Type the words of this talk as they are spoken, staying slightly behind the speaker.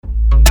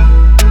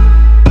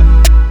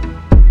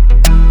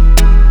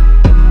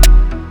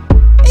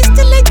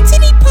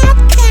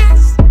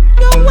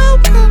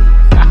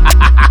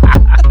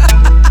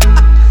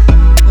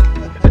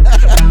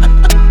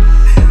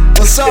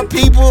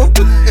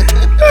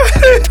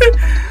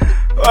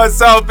What's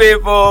up,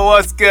 people?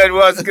 What's good?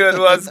 What's good?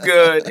 What's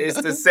good?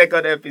 It's the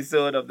second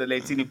episode of the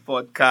Lentini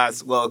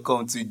podcast.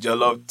 Welcome to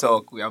Jollof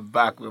Talk. We are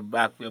back. We're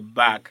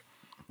back.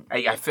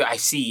 I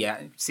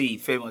see,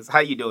 Famous. How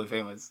you doing,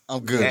 Famous?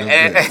 I'm good.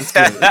 It's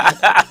good.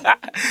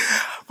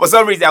 For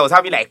some reason, I was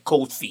having like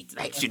cold feet.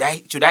 Like, should I?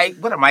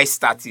 What am I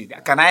starting?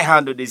 Can I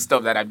handle this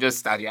stuff that I'm just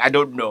starting? I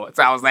don't know.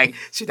 So I was like,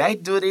 should I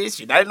do this?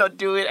 Should I not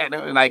do it? And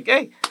I'm like,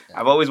 hey,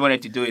 I've always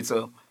wanted to do it.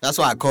 So that's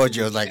why I called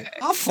you. I was like,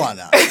 how fun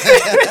now?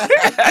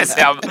 I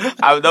said,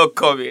 I'm not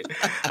coming.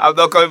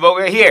 But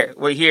we're here.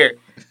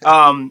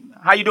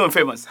 How you doing,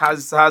 Famous?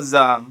 How's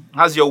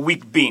your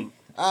week been?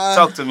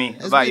 Talk to me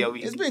about your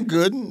week. It's been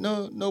good.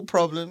 No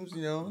problems.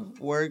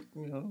 Work.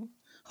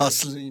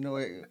 Hustling.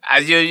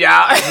 As usual.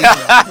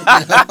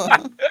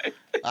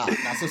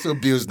 That's also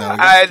bills now.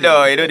 I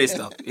know. You know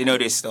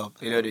this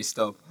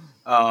stuff.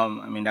 I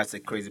mean, that's the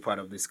crazy part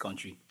of this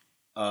country.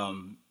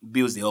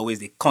 Bills,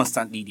 they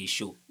constantly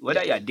show.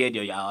 Whether you're dead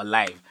or you're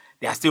alive,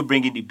 they are still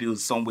bringing the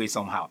bills some way,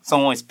 somehow.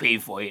 Someone is paying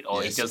for it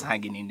or it's just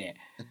hanging in there.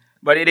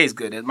 But it is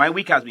good. My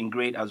week has been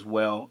great as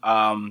well.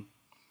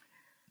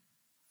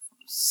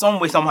 Some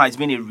way, somehow, it's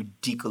been a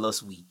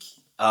ridiculous week.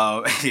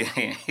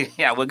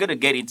 Yeah, we're gonna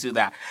get into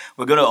that.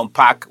 We're gonna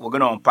unpack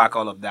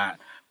all of that.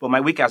 But my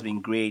week has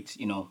been great.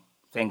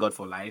 Thank God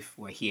for life.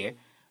 We're here.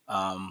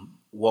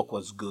 Work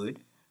was good.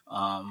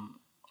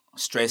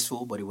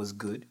 Stressful, but it was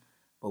good.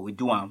 But we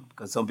do them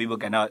because some people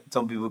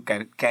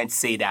can't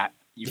say that.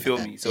 You feel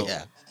me? So,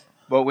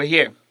 but we're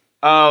here.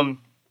 So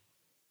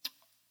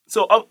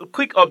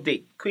quick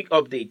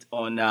update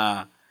on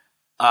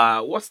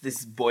what's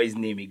this boy's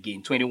name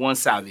again? 21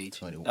 Savage.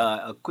 21.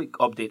 A quick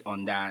update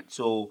on that.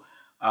 So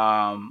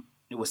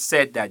it was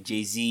said that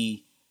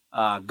Jay-Z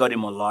got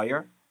him a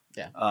lawyer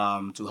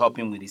to help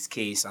him with his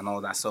case and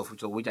all that stuff,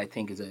 which I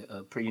think is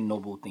a pretty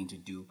noble thing to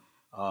do.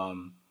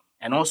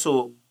 And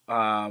also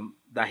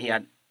that he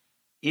had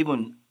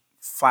even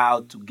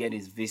filed to get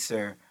his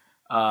visa,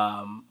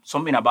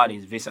 something about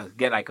his visa,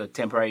 get like a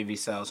temporary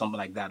visa or something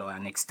like that, or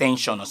an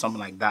extension or something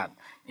like that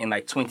in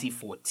like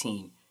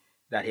 2014,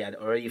 that he had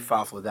already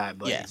filed for that,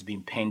 but it's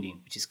been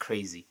pending, which is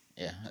crazy.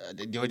 Yeah,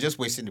 they were just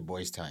wasting the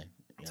boys' time.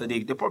 So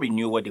they probably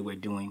knew what they were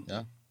doing.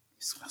 Yeah,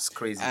 it's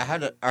crazy. I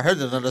heard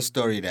another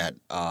story that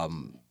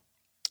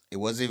it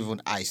wasn't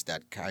even ICE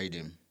that carried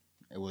him.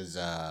 It was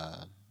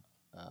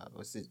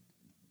what's it?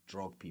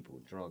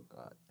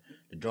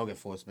 The drug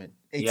enforcement,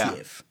 ATF.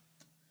 Yeah.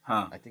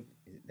 Huh. I think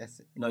that's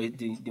it. No,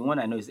 the one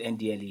I know is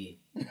NDLEA.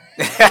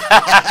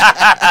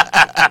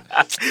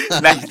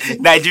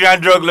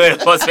 Nigerian Drug Law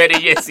Enforcement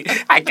Agency.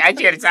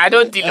 I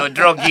don't deal on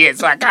drug here,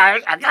 so I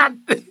can't.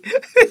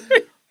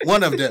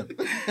 One of them.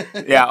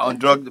 Yeah, on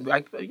drug.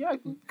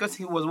 Because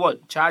he was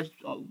what? Charged?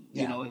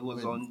 He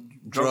was on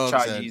drug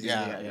charges.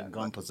 And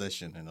gun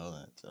possession and all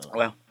that.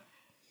 So.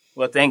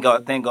 Well, thank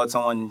God,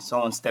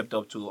 someone stepped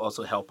up to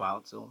also help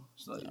out. So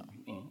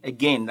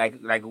again,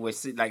 like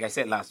I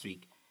said last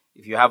week,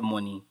 if you have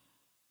money,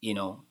 you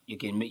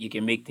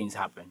can make things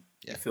happen.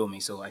 You feel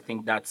me? So I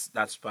think that's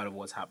part of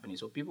what's happening.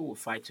 So people will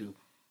fight to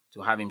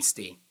have him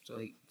stay. So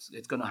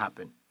it's gonna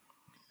happen.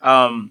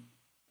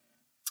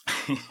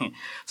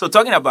 So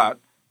talking about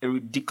a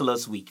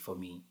ridiculous week for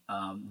me,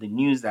 the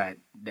news that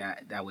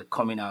were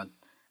coming out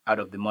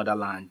of the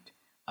motherland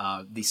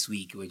this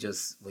week were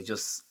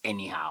just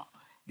anyhow.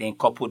 Then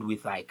coupled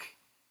with like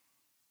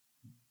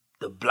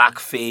the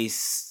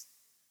blackface,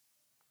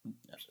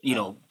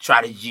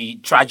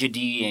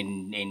 tragedy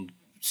and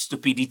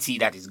stupidity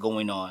that is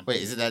going on.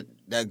 Wait, is it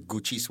that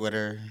Gucci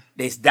sweater?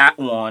 There's that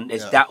one.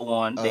 That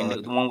one. Then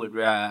the one with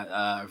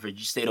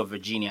state of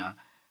Virginia.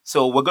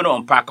 So we're going to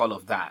unpack all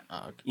of that.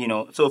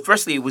 Okay. So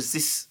firstly, it was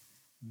this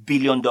 $1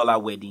 billion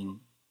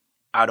wedding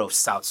out of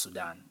South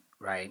Sudan,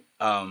 right?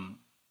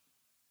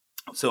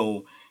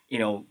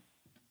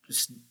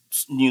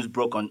 News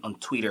broke on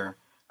Twitter.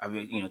 I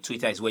mean,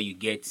 Twitter is where you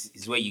get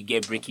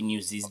breaking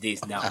news these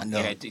days now.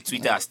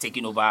 Twitter has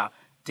taken over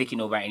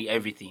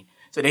everything.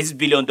 So there's this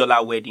 $1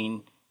 billion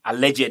wedding,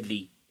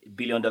 allegedly $1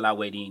 billion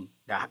wedding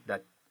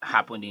that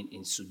happened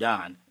in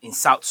Sudan, in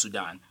South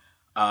Sudan.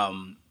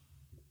 And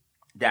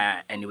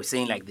they were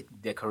saying like the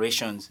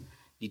decorations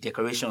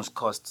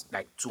cost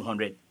like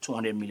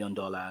 $200 million.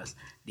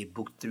 They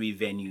booked 3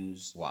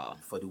 venues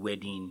for the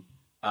wedding.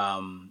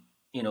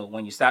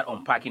 When you start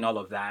unpacking all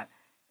of that,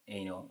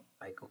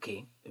 like,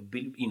 okay,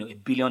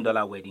 $1 billion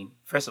wedding.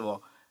 First of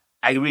all,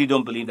 I really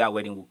don't believe that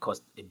wedding will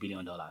cost $1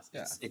 billion.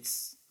 Yeah.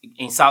 It's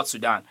in South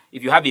Sudan.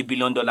 If you have $1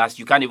 billion,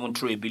 you can't even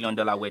throw $1 billion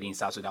wedding in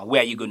South Sudan.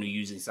 Where are you going to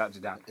use in South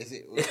Sudan? What's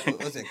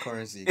the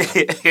currency?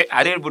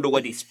 I don't even know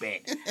what they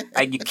spend.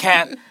 Like, you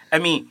can't. I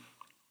mean,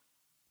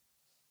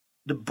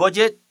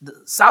 the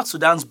South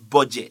Sudan's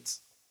budget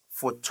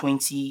for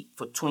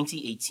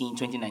 2018,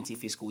 2019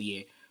 fiscal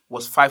year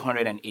was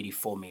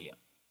 $584 million.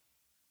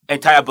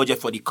 Entire budget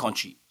for the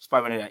country is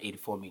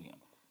 $584 million.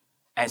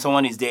 And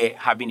someone is there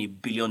having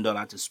 $1 billion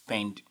to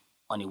spend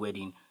on a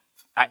wedding.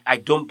 I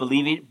don't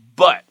believe it,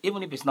 but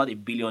even if it's not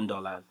 $1 billion,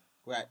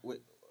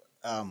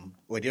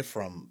 were they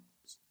from?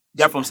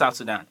 They're from South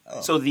Sudan.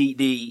 Oh. So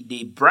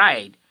the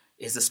bride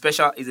is a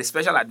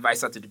special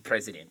advisor to the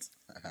president,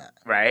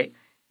 right?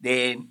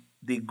 Then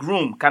the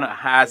groom kind of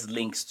has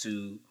links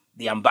to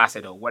the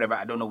ambassador, whatever.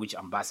 I don't know which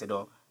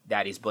ambassador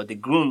that is, but the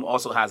groom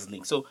also has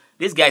links. So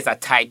these guys are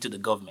tied to the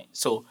government.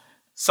 So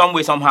some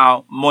way,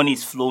 somehow, money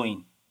is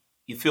flowing.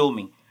 You feel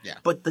me? Yeah.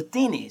 But the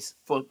thing is,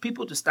 for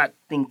people to start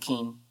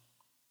thinking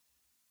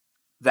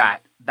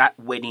that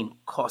wedding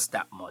cost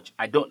that much,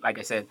 I don't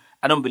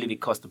believe it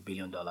cost $1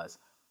 billion.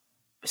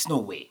 There's no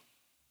way.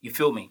 You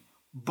feel me?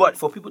 But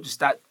for people to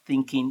start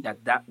thinking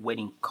that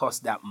wedding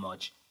cost that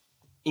much,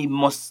 it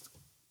must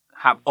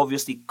have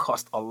obviously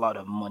cost a lot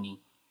of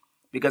money.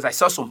 Because I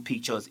saw some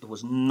pictures, it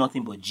was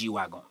nothing but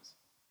G-Wagons.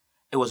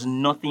 It was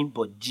nothing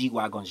but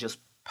G-Wagons just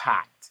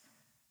packed.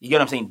 You get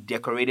what I'm saying?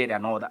 Decorated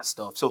and all that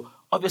stuff. So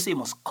obviously it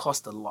must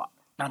cost a lot.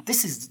 Now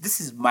this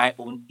is my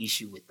own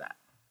issue with that.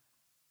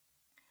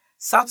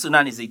 South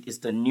Sudan is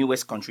the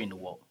newest country in the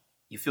world.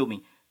 You feel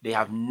me? They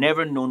have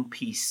never known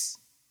peace.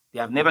 They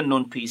have never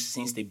known peace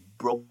since they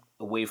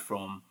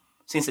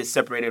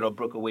separated or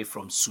broke away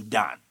from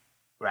Sudan,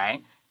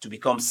 right? To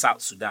become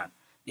South Sudan.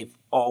 They've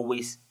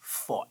always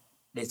fought.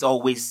 There's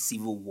always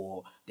civil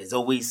war. There's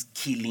always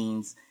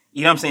killings.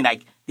 You know what I'm saying?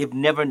 Like, they've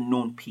never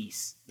known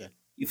peace. Yeah.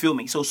 You feel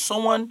me? So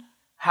someone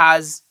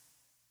has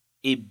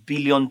 $1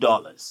 billion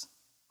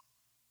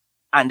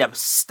and they're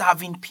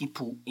starving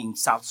people in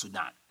South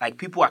Sudan. Like,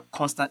 people are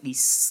constantly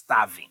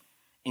starving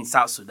in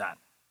South Sudan.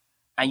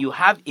 And you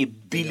have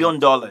 $1 billion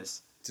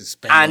to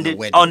spend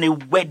on a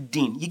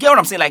wedding. You get what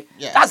I'm saying? Like,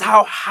 yeah. That's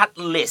how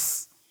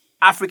heartless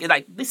Africa,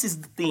 like, this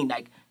is the thing.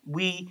 Like,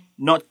 we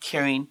not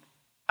caring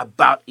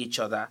about each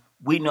other.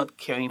 We're not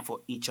caring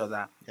for each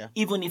other. Yeah.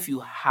 Even if you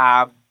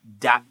have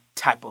that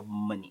type of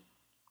money.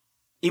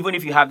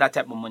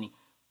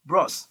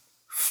 Bros,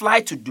 fly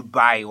to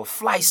Dubai or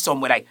fly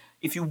somewhere. Like,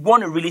 if you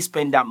want to really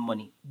spend that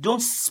money,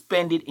 don't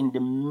spend it in the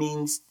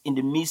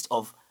midst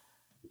of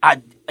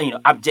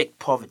abject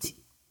poverty.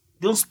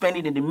 Don't spend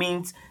it in the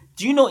means.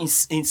 Do you know in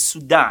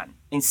Sudan,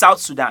 in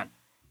South Sudan,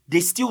 they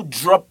still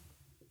drop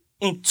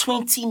in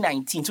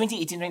 2018,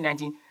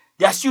 2019,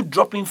 they are still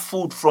dropping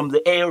food from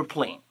the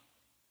airplane.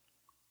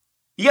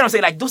 You know what I'm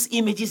saying? Like, those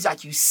images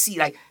that you see,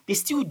 like, they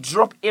still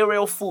drop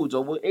aerial foods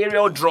or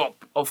aerial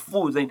drop of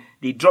foods, and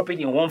they drop it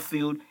in one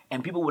field,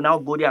 and people will now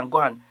go there and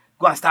go and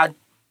start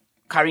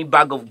carrying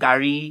bag of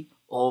gari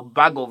or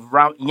bag of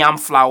yam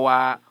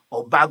flour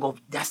or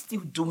they're still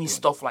doing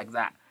stuff like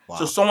that. Wow.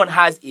 So someone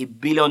has $1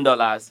 billion,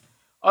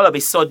 all of a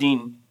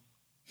sudden,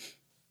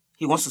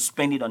 he wants to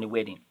spend it on a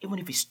wedding, even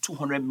if it's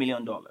 $200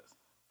 million.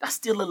 That's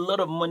still a lot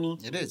of money.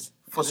 It is.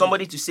 For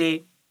somebody to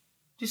say,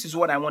 this is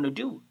what I want to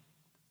do.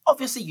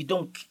 Obviously,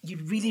 you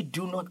really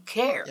do not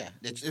care. Yeah,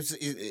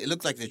 it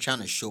looks like they're trying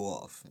to show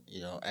off,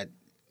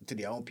 to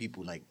their own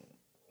people, like,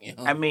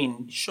 I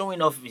mean,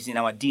 showing off is in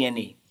our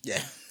DNA.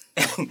 Yeah.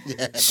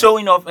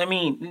 Showing off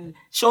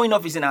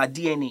is in our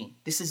DNA.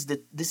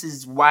 This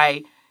is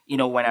why,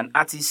 when an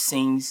artist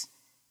sings,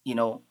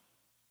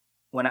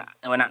 when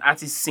an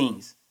artist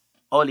sings,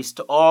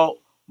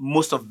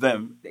 most of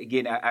them,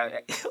 again,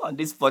 I on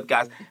this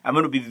podcast, I'm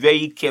going to be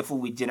very careful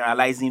with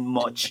generalizing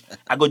much.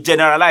 I go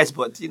generalize,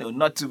 but,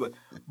 not too much.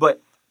 But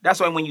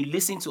that's why when you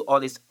listen to all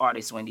these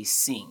artists, when they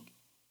sing,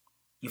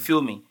 you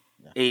feel me,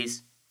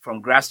 is from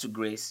grass to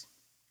grace,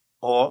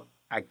 or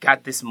I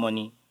got this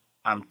money,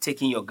 I'm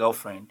taking your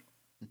girlfriend,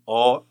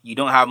 or you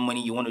don't have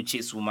money, you want to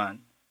chase woman,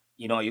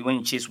 you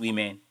want to chase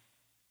women.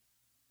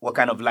 What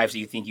kind of life do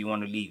you think you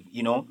want to live?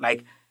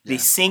 Like, they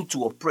sing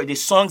to oppress. The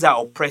songs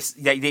are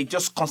oppressed. They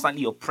just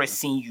constantly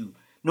oppressing you.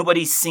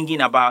 Nobody's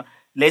singing about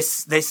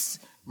let's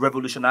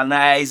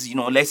revolutionize.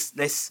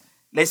 Let's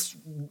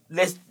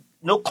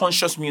no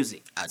conscious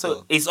music.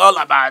 It's all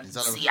about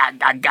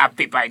I got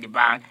paper in the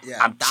bank.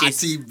 Yeah, I'm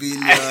 30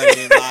 billion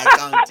in my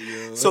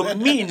account. So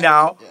me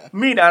now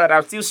that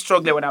I'm still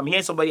struggling when I'm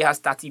hearing somebody has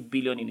 30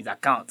 billion in his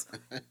account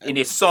in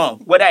a song,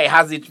 whether he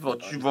has it for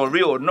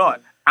real or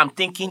not, I'm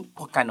thinking,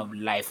 what kind of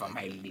life am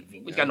I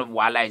living? What kind of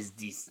wala is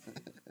this?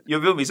 You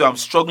feel me? So I'm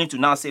struggling to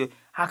now say,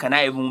 how can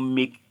I even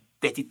make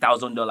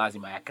 $30,000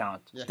 in my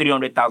account,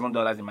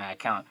 $300,000 in my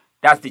account?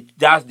 That's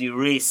the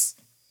race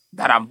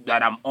that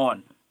I'm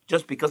on,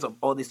 just because of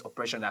all this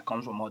oppression that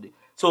comes from all this.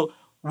 So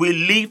we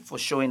live for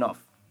showing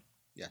off.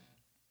 Yeah,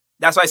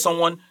 that's why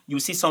you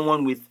see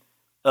someone with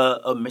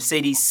a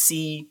Mercedes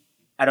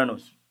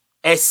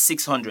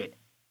S600,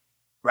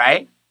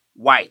 right?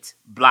 White,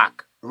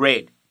 black,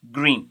 red,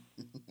 green.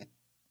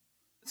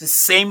 It's the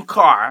same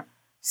car.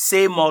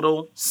 Same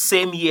model,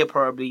 same year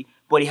probably,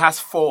 but it has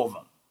 4 of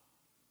them.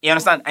 You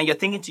understand? And you're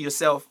thinking to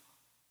yourself,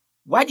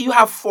 why do you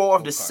have 4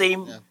 of the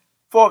same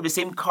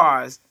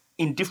cars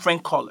in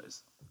different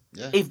colors?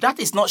 Yeah. If that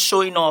is not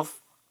showing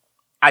off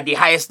at the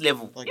highest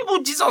level,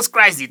 even Jesus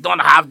Christ, he don't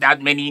have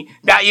that many.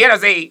 That you know what I'm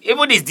saying?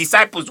 Even his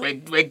disciples were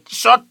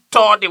short,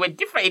 tall, they were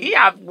different. He didn't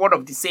have one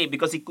of the same,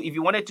 because if he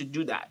wanted to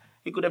do that,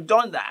 he could have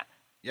done that.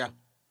 Yeah.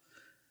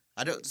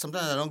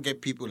 Sometimes I don't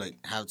get people who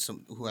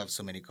have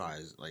so many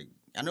cars. Like,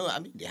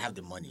 they have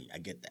the money. I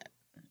get that.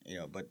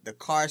 But the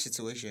car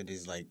situation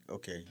is like,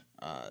 okay,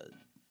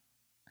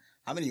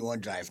 how How many you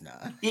want drive now?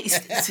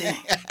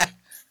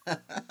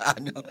 I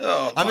know.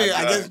 Oh, I mean,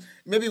 I guess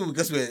maybe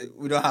because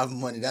we don't have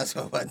money. That's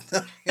what.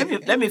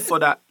 let me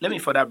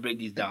further break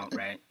this down,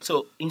 right?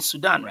 So in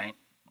Sudan, right,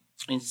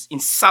 in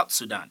South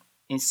Sudan,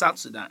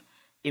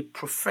 a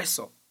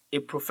professor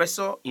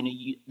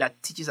that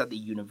teaches at the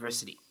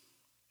university,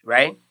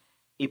 right?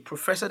 A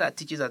professor that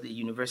teaches at the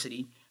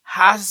university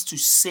has to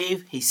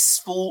save his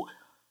full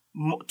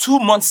 2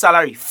 months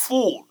salary,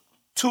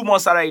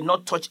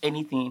 not touch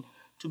anything,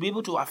 to be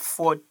able to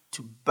afford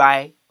to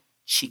buy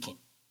chicken.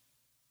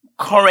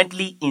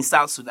 Currently in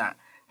South Sudan.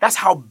 That's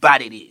how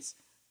bad it is.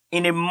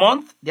 In a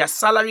month, their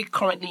salary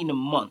currently in a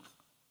month,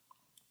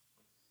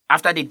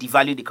 after they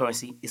devalue the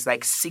currency, is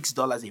like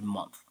 $6 a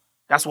month.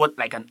 That's what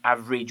like an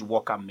average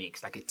worker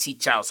makes, like a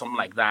teacher or something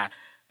like that.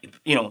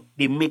 You know,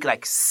 they make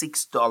like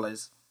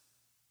 $6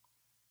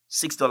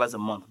 a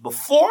month.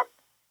 Before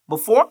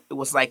it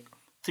was like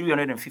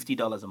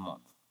 $350 a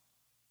month.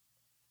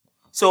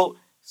 So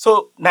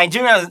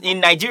Nigerians in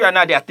Nigeria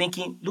now, they are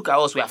thinking, look at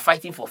us, we are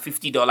fighting for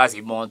 $50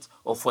 a month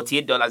or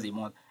 $48 a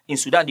month. In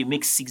Sudan, they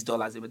make $6 a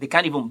month. They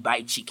can't even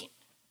buy chicken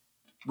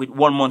with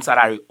 1 month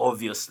salary,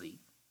 obviously.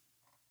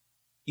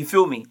 You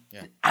feel me?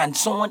 Yeah. And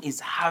someone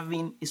is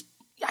having,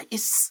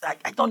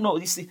 I don't know,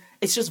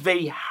 it's just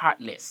very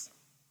heartless.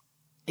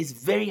 It's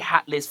very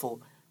heartless for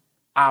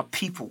our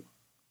people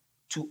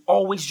to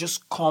always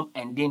just come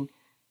and then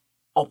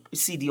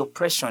see the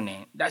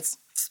oppression.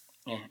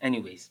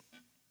 Anyways.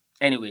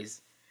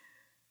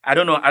 I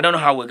don't know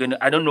how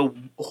I don't know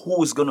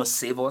who's gonna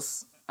save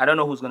us. I don't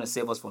know who's gonna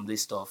save us from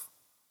this stuff.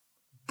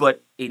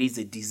 But it is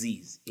a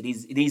disease. It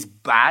is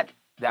bad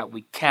that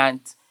we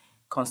can't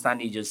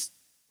constantly just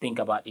think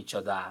about each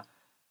other,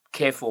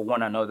 care for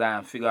one another,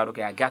 and figure out,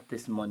 okay, I got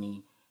this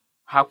money.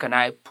 How can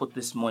I put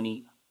this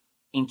money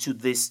into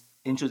this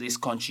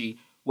country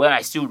where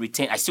I still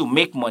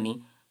make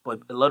money,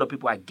 but a lot of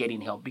people are getting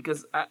help?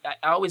 Because I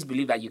always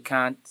believe that you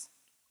can't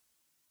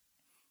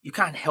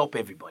help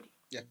everybody.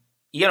 Yeah.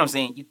 You know what I'm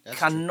saying? That's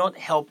cannot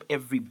help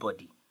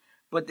everybody.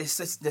 But there's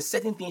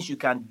certain things you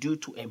can do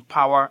to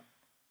empower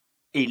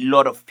a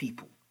lot of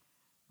people,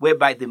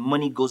 whereby the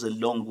money goes a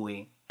long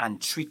way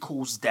and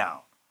trickles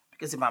down.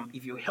 Because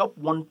if you help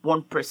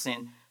one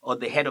person, or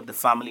the head of the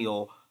family,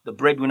 or the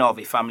breadwinner of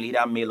a family,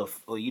 either male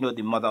or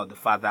the mother or the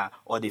father,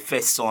 or the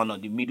first son or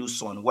the middle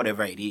son,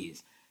 whatever it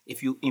is,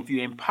 if you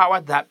empower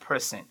that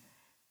person,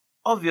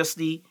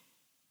 obviously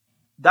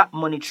that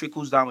money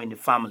trickles down in the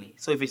family.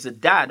 So if it's the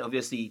dad,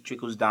 obviously it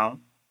trickles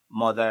down,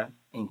 mother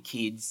and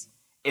kids.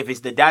 If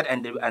it's the dad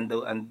and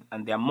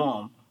their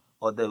mom,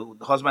 or the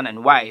husband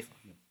and wife,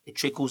 it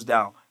trickles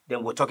down.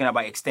 Then we're talking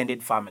about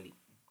extended family.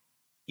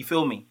 You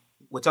feel me?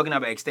 We're talking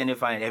about extended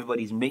family.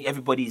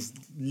 Everybody's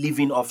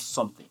living off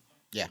something.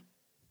 Yeah.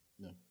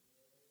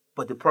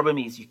 But the problem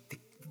is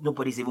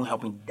nobody's even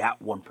helping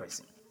that one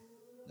person.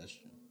 That's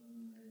true.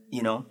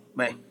 You know,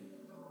 man.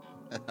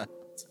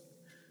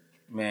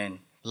 Man.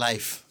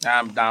 Life.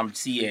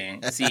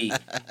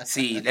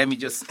 See, let me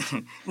just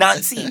now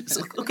see.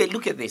 So, okay,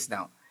 look at this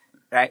now,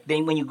 right?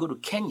 Then when you go to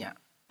Kenya,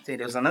 say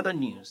there's another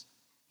news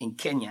in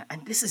Kenya,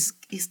 and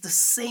it's the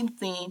same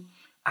thing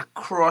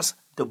across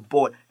the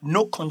board.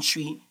 No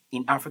country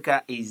in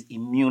Africa is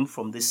immune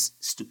from this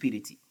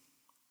stupidity.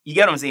 You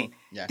get what I'm saying?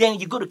 Yeah. Then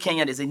you go to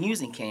Kenya. There's a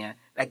news in Kenya,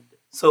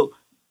 so.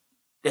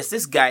 There's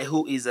this guy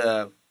who is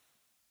a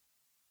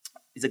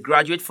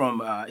graduate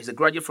from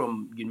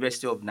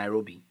University of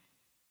Nairobi.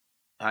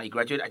 He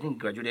graduated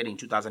in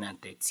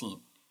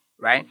 2013,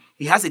 right?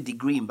 He has a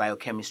degree in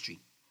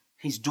biochemistry.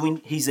 He's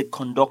a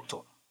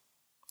conductor.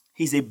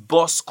 He's a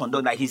bus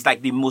conductor. Like, he's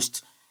like the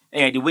most,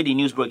 the way the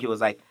news broke, he was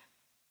like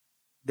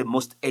the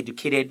most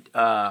educated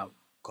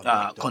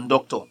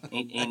conductor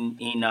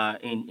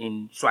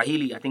in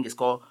Swahili. I think it's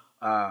called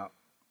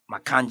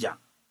Makanja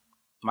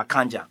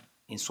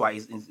in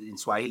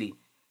Swahili.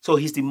 So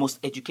he's the most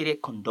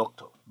educated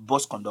conductor,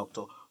 bus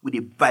conductor, with a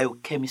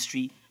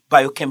biochemistry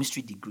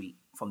degree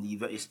from the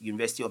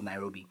University of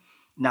Nairobi.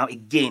 Now,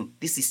 again,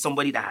 this is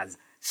somebody that has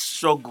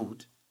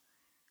struggled,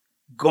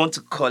 gone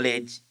to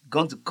college,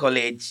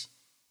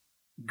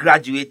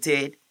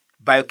 graduated,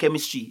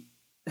 biochemistry.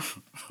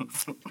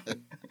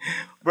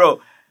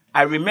 Bro,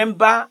 I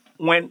remember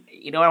when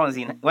I was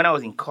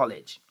in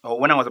college, or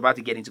when I was about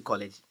to get into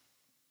college,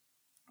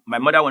 my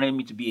mother wanted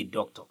me to be a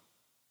doctor.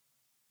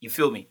 You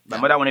feel me? My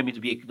mother wanted me to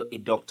be a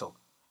doctor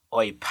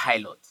or a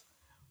pilot.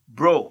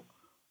 Bro,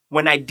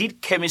 when I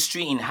did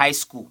chemistry in high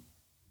school,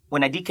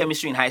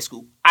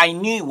 I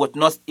knew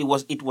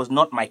it was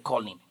not my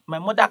calling. My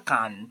mother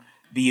can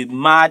be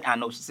mad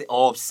and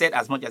upset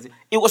as much as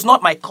it was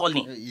not my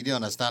calling. You didn't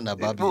understand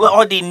about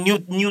all the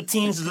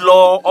Newton's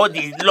law, all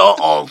the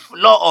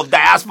law of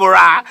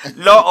diaspora,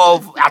 law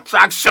of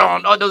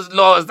attraction, all those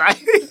laws.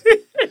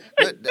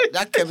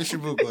 That chemistry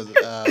book was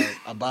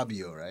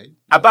Ababio, right?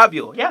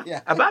 Ababio,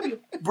 yeah. Ababio,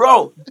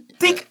 bro.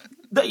 Thick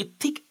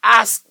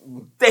ass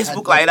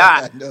textbook like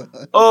that.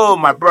 Oh,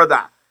 my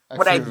brother.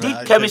 When I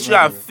did chemistry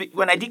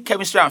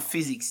and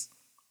physics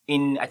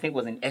I think it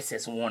was in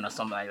SS1 or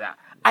something like that,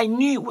 I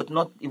knew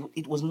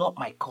it was not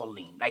my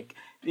calling. Like,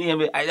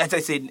 as I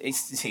said,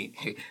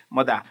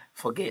 mother,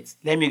 forget.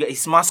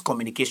 It's mass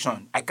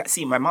communication. I can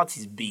see my mouth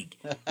is big.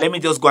 Let me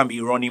just go and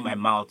be running my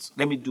mouth.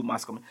 Let me do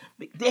mass communication.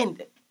 But then,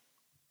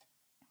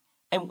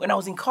 and when I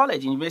was in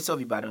college, in University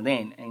of Ibadan,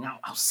 then, and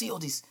I'll see all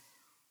these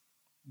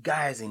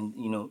guys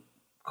in,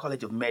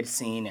 College of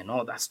Medicine and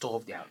all that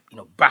stuff. Their,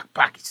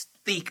 backpack is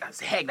thick as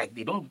heck. Like,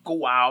 they don't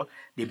go out.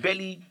 They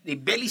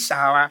barely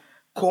shower,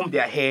 comb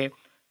their hair.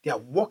 They are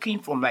walking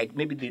from like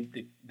maybe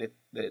the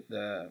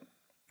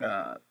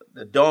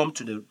dorm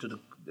to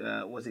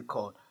the what's it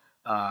called,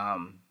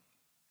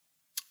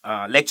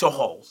 lecture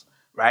halls,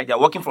 right? They are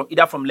walking from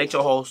lecture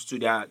halls to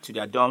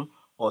their dorm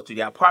or to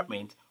their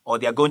apartment, or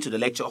they are going to the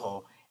lecture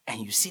hall, and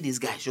you see these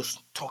guys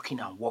just talking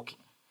and walking.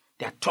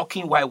 They are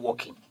talking while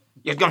walking.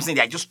 You know what I'm saying?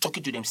 They are just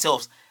talking to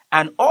themselves.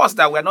 And us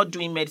that we're not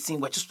doing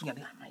medicine, we're just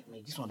looking at man,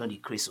 this one don't be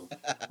crazy.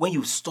 When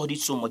you studied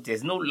so much,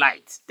 there's no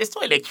light, there's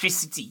no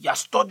electricity. You are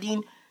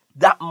studying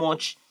that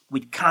much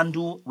with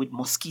candle, with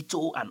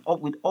mosquito, and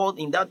with all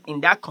in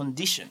that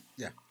condition.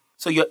 Yeah.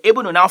 So you're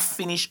able to now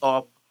finish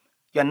up.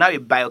 You're now a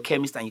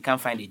biochemist and you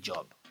can't find a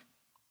job.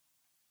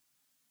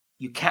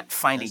 You can't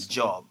find a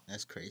job.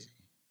 That's crazy.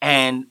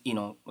 And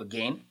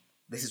again,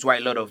 this is why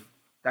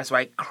that's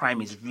why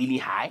crime is really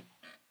high.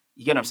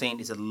 You get what I'm saying?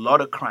 There's a lot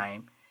of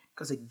crime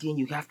because again,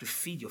 you have to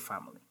feed your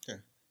family. Yeah.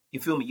 You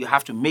feel me? You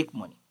have to make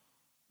money,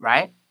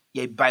 right?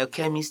 You're a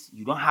biochemist,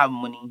 you don't have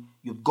money,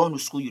 you've gone to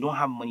school, you don't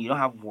have money, you don't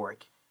have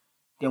work.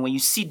 Then when you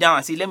sit down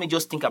and say, let me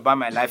just think about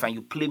my life, and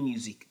you play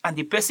music, and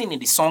the person in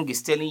the song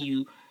is telling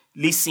you,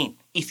 listen,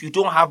 if you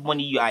don't have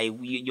money,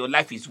 your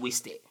life is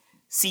wasted.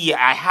 See,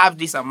 I have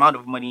this amount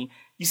of money.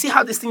 You see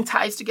how this thing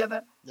ties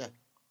together? Yeah.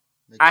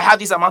 I have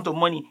this amount of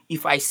money.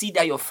 If I see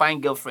that you're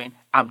fine girlfriend,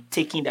 I'm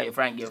taking that you're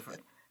fine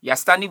girlfriend. You're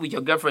standing with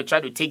your girlfriend, try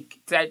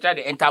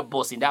to enter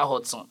bus in that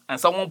hot sun, and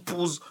someone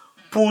pulls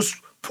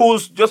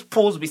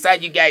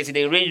beside you guys in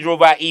a Range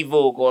Rover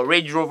Evoque or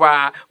Range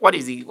Rover. What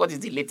is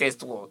the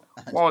latest one?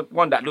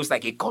 One that looks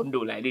like a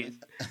condo like this.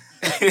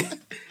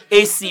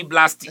 AC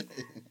blasting.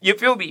 You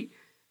feel me?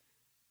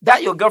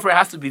 That your girlfriend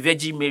has to be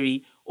Virgin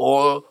Mary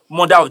or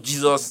Mother of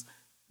Jesus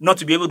not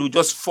to be able to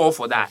just fall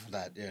for that.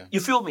 Yeah. You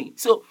feel me?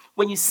 So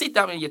when you sit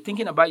down and you're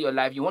thinking about your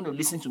life, you want to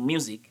listen to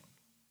music.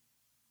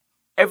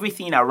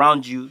 Everything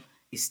around you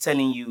is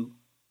telling you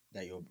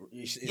that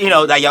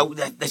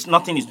there's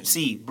nothing to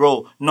see,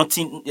 bro.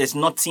 There's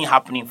nothing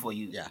happening for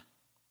you. Yeah.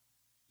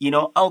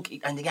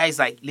 Okay. And the guy is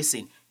like,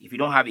 listen, if you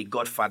don't have a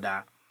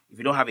godfather,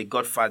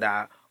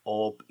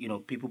 or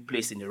people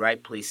placed in the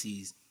right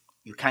places,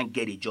 you can't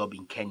get a job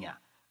in Kenya.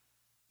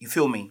 You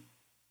feel me?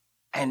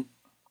 And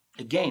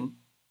again,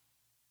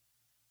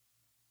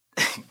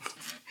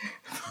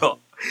 bro,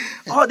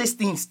 all these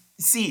things,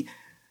 see,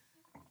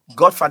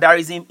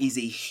 godfatherism is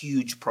a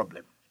huge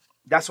problem.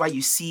 That's why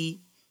you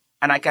see,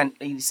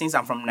 and since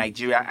I'm from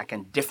Nigeria, I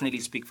can definitely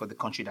speak for the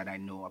country that I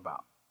know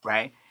about,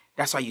 right?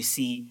 That's why you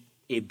see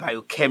a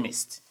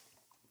biochemist,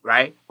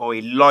 right? Or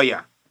a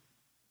lawyer,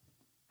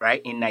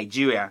 right? In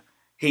Nigeria,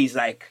 he's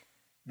like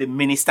the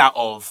minister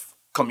of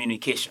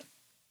communication,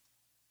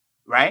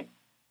 right?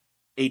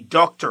 A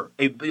doctor,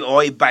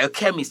 or a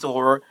biochemist,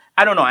 or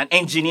I don't know, an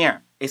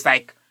engineer. It's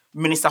like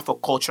minister for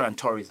culture and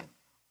tourism,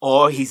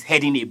 or he's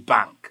heading a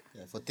bank.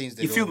 Yeah, for things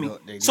they you feel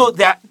don't me? know, So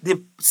they're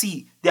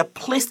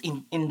placed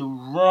in the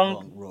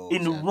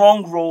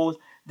wrong roles.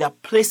 They're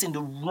placed in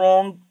the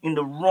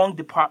wrong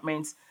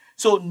departments.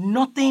 So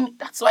nothing.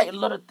 That's why a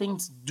lot of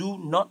things do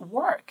not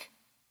work.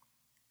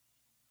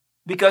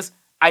 Because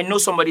I know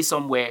somebody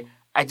somewhere.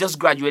 I just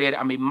graduated.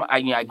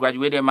 I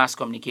graduated mass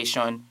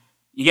communication.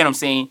 You get what I'm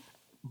saying?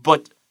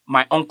 But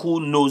my uncle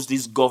knows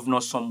this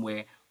governor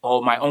somewhere,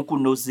 or my uncle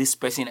knows this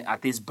person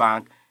at this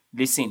bank.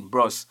 Listen,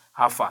 bros,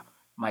 how far?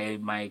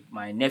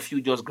 My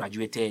nephew just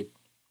graduated.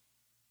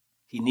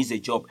 He needs a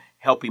job.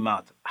 Help him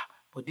out.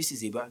 But this is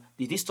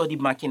did he study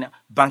banking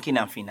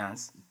and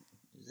finance?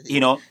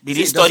 Did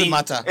he study?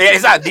 Matter.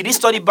 Exactly. Did he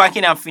study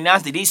banking and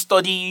finance? Did he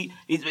study?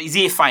 Is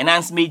he a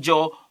finance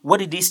major? What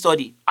did he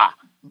study?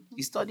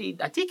 He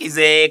studied. I think it's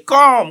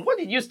What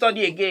did you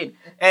study again?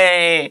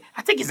 I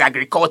think it's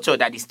agriculture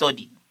that he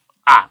studied.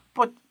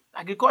 But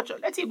agriculture.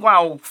 Let him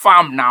go and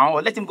farm now,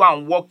 or let him go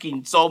and work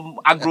in some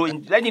agro.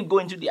 Let him go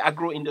into the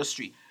agro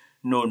industry.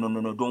 No.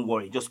 Don't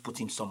worry. Just put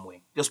him somewhere.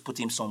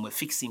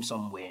 Fix him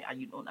somewhere.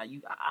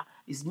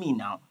 It's me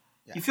now.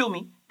 Yeah. You feel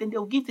me? Then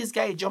they'll give this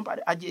guy a job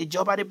at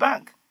the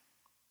bank,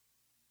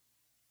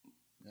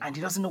 and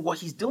he doesn't know what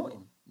he's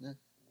doing. Yeah.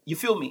 You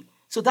feel me?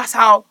 So that's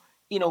how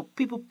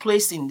people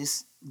placed in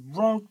this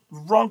wrong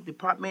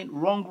department,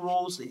 wrong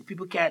roles.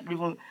 People can't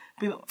even.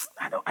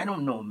 I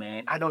don't know,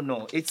 man. I don't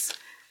know. It's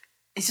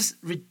just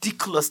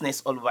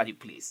ridiculousness all over the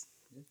place.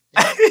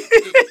 Yeah.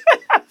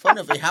 Funny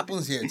enough, it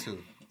happens here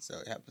too.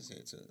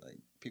 Like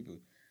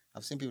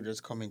I've seen people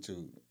just come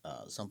into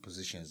some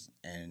positions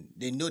and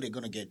they know they're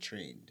gonna get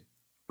trained.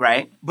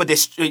 Right, but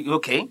there's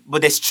training.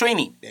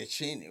 They're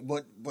training,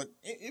 but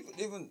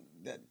even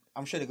that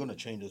I'm sure they're gonna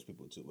train those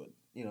people too, but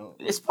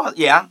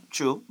Yeah,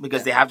 true,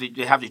 because they have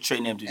to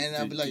train them to. And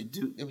I'll be like,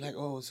 they'll be like,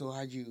 oh, so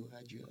how'd you?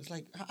 It's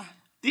like,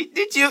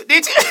 did you?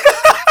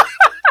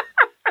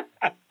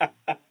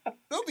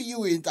 Don't be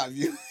you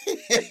interview.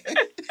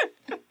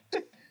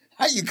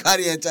 How you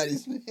carry enter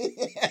this? Who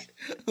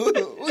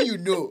you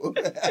know?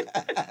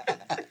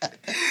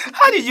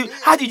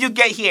 How did you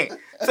get here?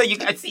 So you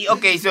can see.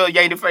 Okay, so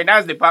you're in the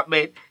finance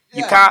department.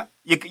 You can't.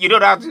 You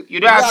don't have to. You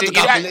don't have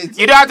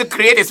to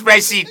create a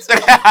spreadsheet.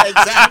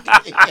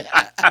 Exactly.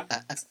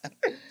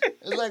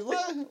 It's like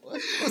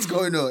what's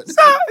going on?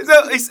 So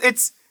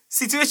it's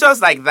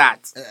situations like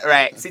that,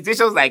 right?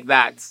 Situations like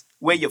that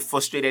where you're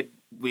frustrated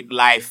with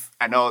life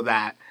and all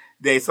that.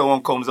 Then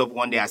someone comes up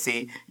one day and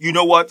say, "You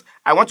know what?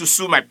 I want to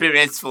sue my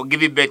parents for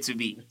giving birth to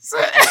me." So,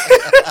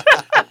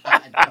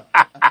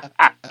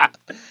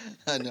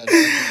 No.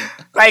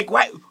 like,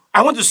 why?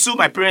 I want to sue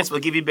my parents for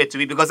giving birth to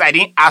me because I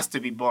didn't ask to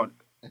be born.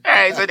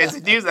 So there's a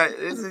news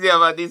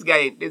about this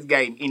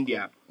guy in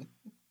India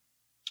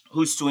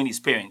who's suing his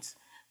parents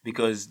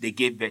because they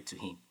gave birth to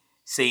him,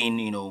 saying,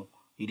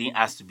 he didn't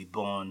ask to be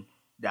born,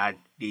 that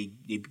they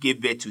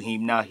gave birth to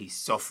him, now he's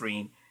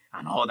suffering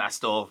and all that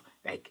stuff.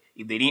 Like,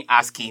 if they didn't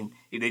ask him,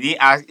 if they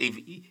didn't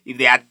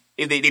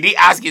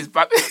ask his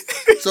papa.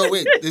 So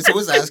wait, they're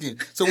supposed to ask him.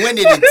 So when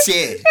did they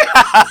tear?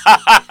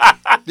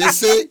 They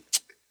say,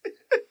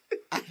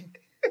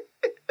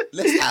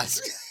 let's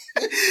ask.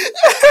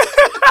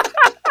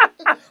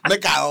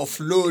 Make I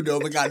offload or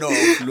make I not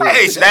offload.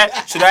 Hey,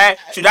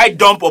 should I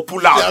dump or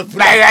pull out?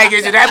 Should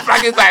I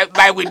practice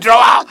my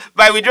withdrawal?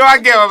 My withdrawal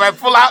game or my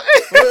pull out?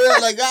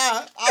 Like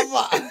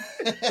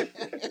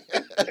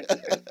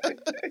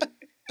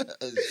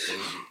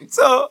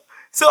So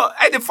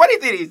and the funny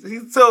thing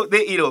is, so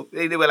they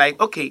were like,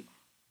 okay,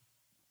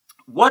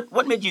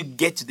 what made you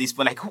get to this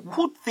point? Like,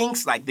 who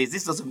thinks like this?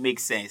 This doesn't make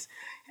sense.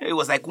 It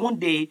was like one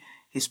day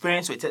his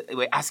parents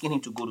were asking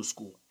him to go to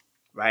school,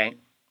 right?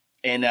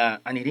 And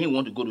he didn't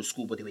want to go to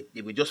school, but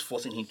they were just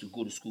forcing him to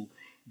go to school.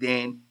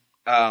 Then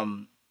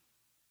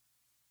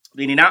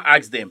he now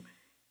asked them,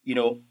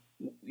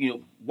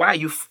 why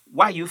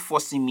are you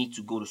forcing me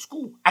to go to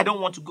school? I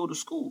don't want to go to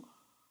school.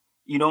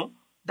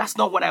 That's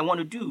not what I want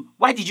to do.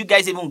 Why did you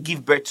guys even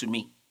give birth to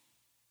me?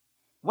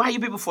 Why are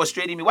you people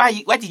frustrating me? Why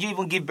did you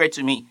even give birth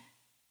to me?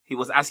 He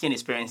was asking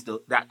his parents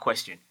that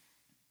question.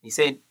 He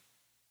said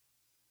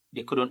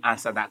they couldn't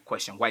answer that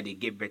question, why they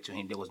gave birth to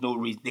him. There was no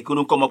reason. They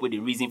couldn't come up with a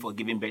reason for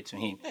giving birth to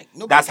him.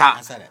 That's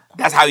how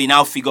he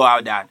now figure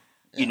out that,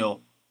 they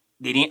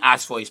didn't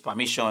ask for his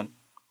permission.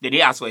 They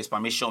didn't ask for his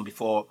permission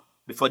before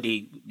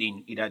they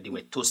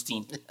were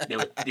toasting.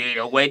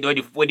 Where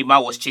the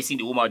man was chasing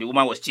the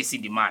woman was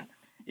chasing the man.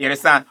 You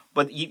understand?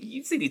 But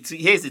you see,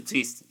 here's the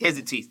twist.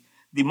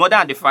 The mother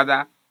and the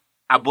father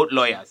are both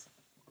lawyers.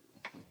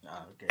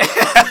 Okay.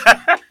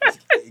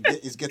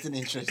 It's getting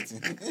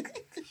interesting.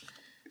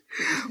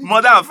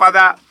 Mother and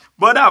father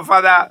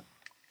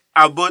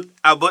are both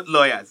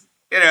lawyers.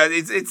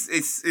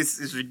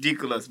 It's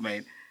ridiculous,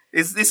 man.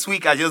 This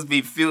week has just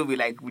been filled with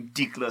like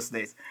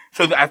ridiculousness.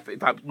 So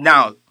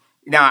now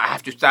I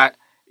have to start.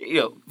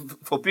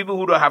 For people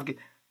who don't have kids,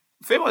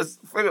 famous.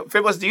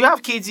 Do you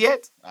have kids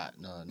yet?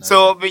 No.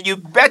 So but you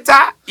better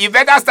start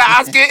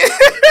asking.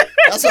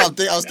 That's what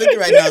I was thinking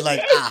right now.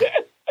 Like,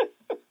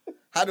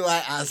 how do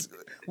I ask?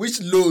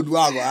 Which load do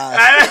I go ask?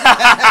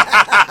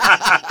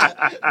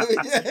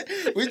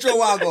 Which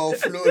one I go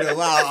offload?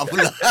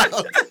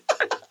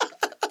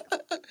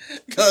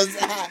 Because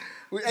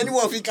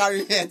anyone if he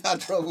carry me in that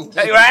trouble,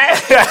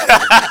 right?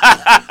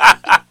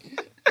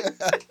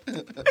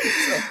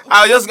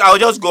 I'll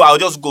just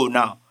go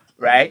now,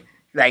 right?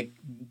 Like,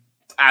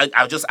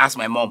 I'll just ask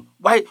my mom,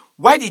 why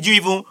did you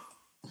even,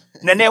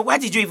 Nene, why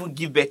did you even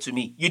give birth to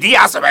me? You didn't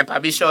ask for my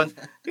permission.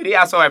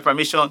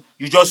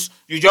 You just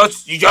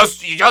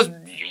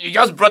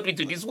brought me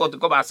to this world to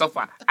come and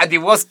suffer. And the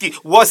worst thing,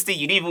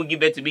 you didn't even give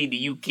birth to me in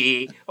the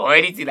UK or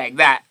anything like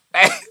that.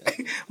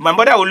 My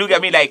mother will look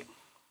at me like,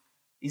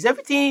 is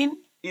everything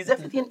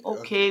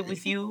okay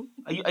with you?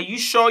 Are you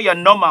sure you're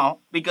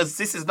normal? Because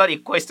this is not a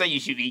question you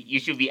should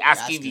be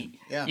asking me.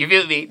 Yeah. You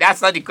feel me?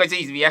 That's not the question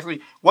you should be asking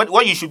me.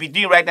 What you should be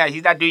doing right now is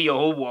either doing your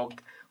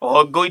homework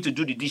or going to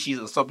do the dishes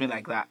or something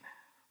like that.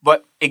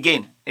 But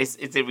again,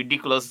 it's a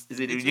ridiculous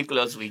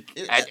week.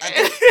 I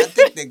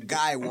think the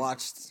guy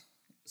watched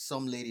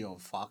some lady on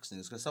Fox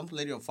News, because some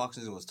lady on Fox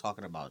News was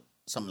talking about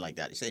something like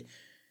that. He said,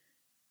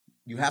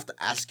 you have to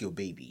ask your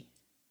baby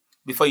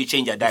before you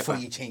change your diaper.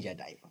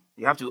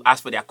 You have to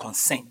ask for their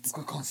consent.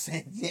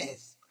 Consent,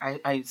 yes.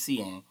 I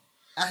see.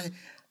 I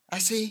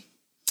say,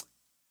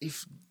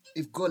 if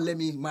God let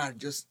me marry,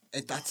 just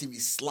enter TV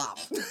slap.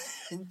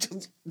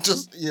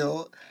 just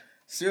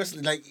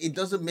seriously, like it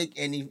doesn't make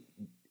any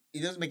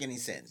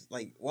sense.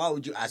 Like, why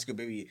would you ask your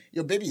baby?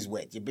 Your baby is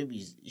wet. Your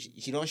baby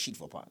she don't shit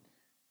for pan.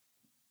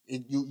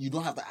 You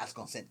don't have to ask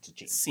consent to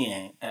change.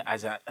 See,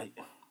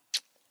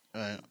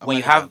 when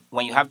you have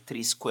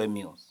 3 square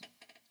meals.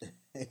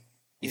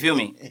 You feel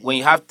me? When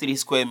you have 3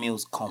 square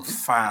meals,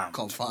 confirmed.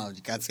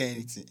 You can't say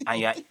anything.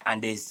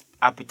 And there's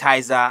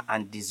appetizer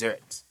and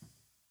dessert.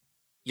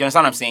 You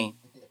understand what I'm saying?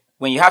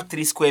 When you have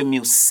 3 square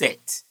meals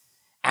set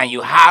and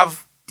you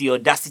have the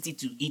audacity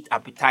to eat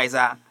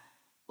appetizer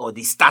or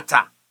the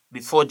starter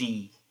before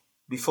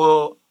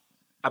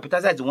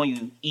appetizer is the one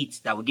you eat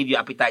that will give you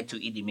appetite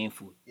to eat the main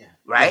food. Yeah.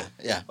 Right?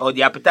 Yeah. Or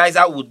the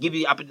appetizer would give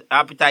you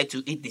appetite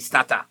to eat the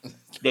starter.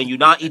 Then you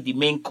now eat the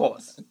main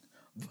course.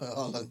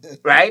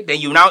 Right? Then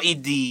you now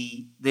eat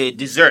the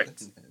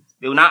dessert.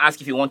 They will now ask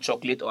if you want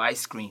chocolate or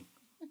ice cream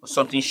or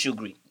something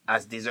sugary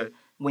as dessert.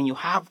 When you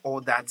have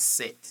all that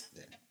set,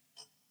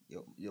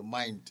 your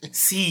mind.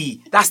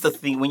 See, that's the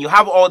thing. When you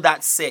have all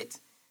that set,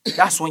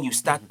 that's when you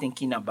start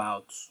thinking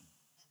about.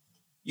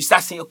 You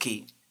start saying,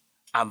 okay,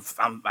 I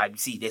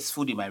see. There's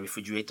food in my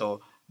refrigerator.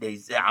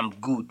 I'm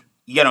good.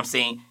 You get what I'm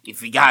saying?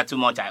 If we got too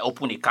much, I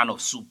open a can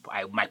of soup.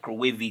 I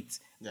microwave it.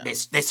 Yeah.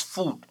 There's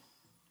food.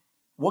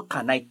 What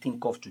can I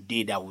think of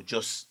today that will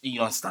just,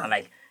 you understand?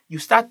 Like, you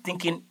start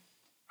thinking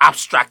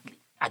abstractly.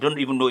 I don't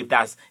even know if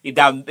that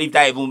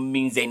even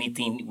means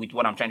anything with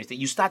what I'm trying to say.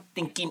 You start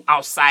thinking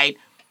outside.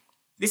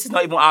 This is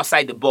not even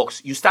outside the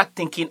box. You start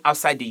thinking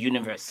outside the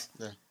universe.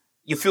 Yeah.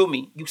 You feel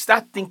me? You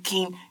start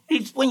thinking.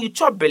 It's when you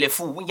chop belly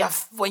food,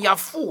 when you're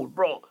full,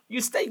 bro.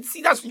 You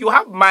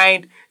have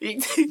mind.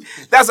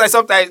 That's why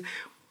sometimes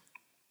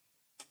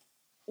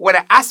when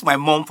I ask my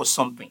mom for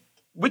something,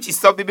 which is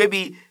something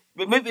maybe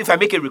if I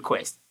make a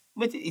request,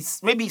 maybe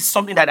it's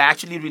something that I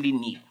actually really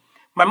need.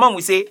 My mom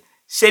will say,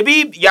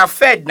 Shebi, you're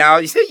fed now.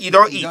 You say you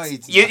don't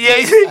eat.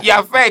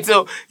 You're fed,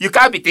 so you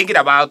can't be thinking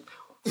about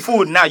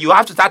food now. You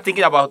have to start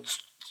thinking about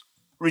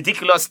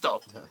ridiculous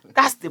stuff.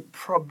 That's the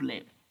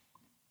problem.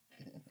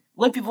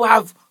 When people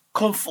have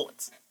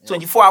comfort,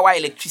 24-hour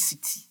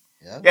electricity,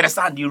 you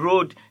understand? The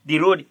road,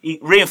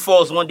 rain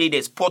falls one day,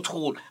 there's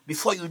pothole.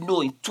 Before you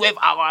know, in 12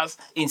 hours,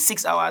 in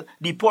 6 hours,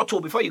 the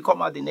pothole, before you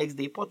come out the next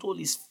day, pothole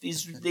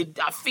they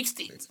have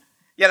fixed it.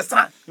 You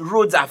understand? The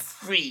roads are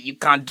free. You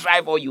can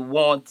drive all you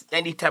want.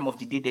 Any time of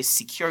the day, there's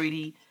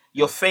security.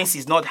 Your fence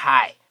is not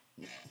high.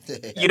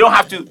 You don't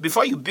have to,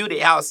 before you build a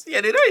house.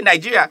 Yeah, they know in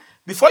Nigeria,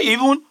 before you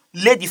even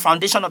lay the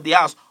foundation of the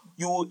house,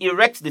 you will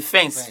erect the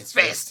fence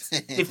first.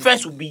 The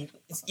fence will be,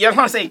 you know what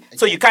I'm saying?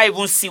 So you can't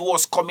even see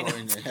what's coming.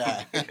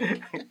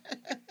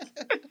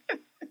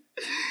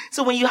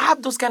 So when you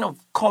have those kind of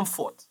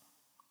comfort,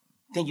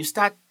 then you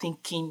start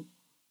thinking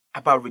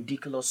about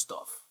ridiculous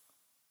stuff.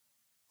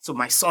 So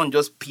my son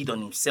just peed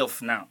on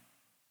himself now.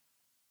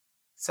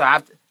 So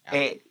I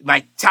have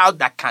my child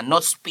that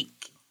cannot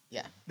speak,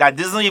 that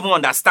doesn't even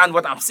understand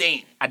what I'm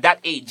saying at that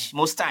age,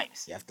 most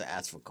times. You have to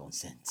ask for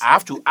consent. I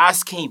have to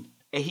ask him,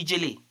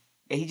 Ehijele,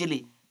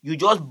 you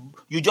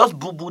just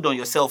boo-booed on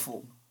yourself.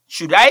 Oh.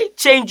 Should I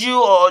change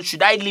you or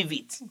should I leave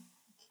it?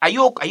 Are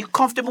you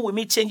comfortable with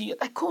me changing you?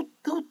 Like, who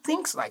do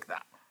things like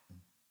that?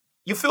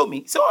 You feel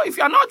me? So if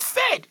you're not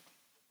fed,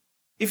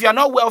 if you're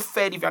not well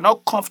fed, if you're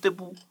not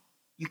comfortable,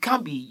 you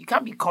can't be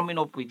coming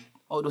up with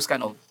all those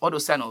kind of.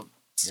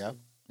 Yeah.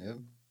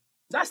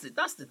 That's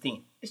the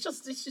thing. It's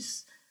just.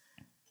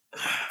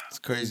 It's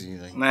crazy,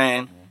 like,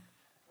 man.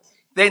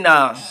 Yeah.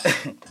 Then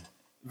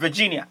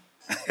Virginia.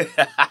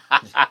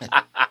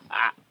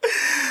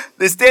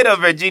 The state of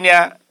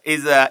Virginia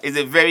is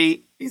a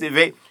very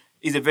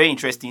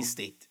interesting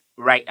state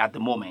right at the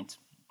moment.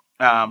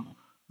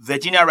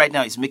 Virginia right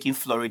now is making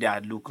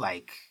Florida look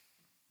like,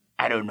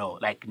 I don't know,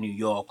 like New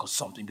York or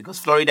something, because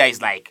Florida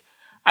is like,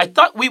 I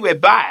thought we were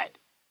bad,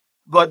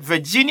 but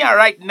Virginia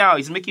right now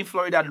is making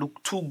Florida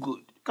look too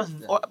good. Because,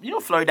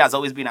 Florida has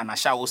always been an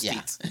ashawo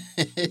state.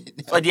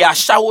 But the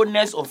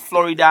ashawo-ness of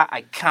Florida,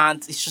 I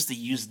can't. It's just a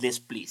useless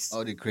place.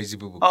 All the crazy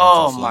people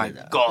come from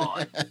Florida.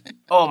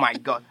 Oh, my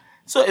God.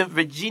 So in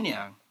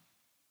Virginia,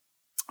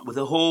 with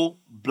the whole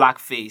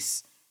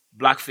blackface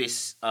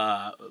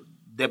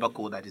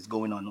debacle that is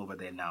going on over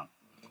there now,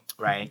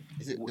 right?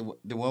 Is it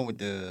the one with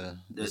the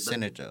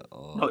senator?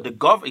 Or no, the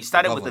governor. It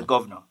started with the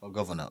governor. Oh,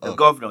 governor. The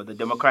governor, the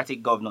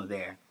Democratic governor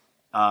there.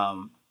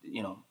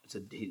 It's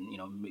a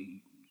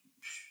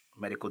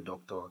medical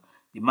doctor.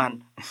 The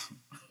man.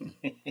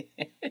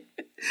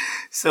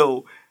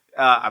 So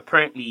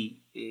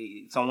apparently,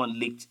 someone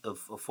leaked a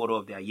photo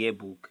of their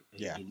yearbook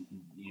in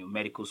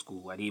medical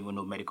school. I didn't even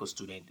know medical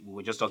student. We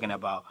were just talking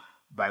about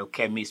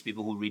biochemists,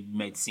 people who read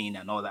medicine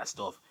and all that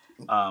stuff.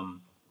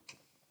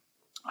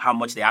 How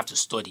much they have to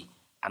study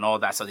and all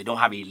that, so they don't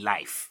have a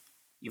life.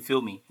 You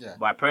feel me? Yeah.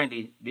 But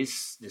apparently, the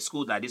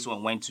school that this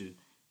one went to,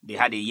 they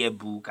had a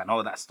yearbook and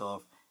all that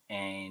stuff,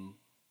 and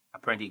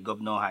apparently, the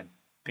governor had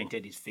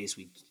painted his face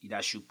with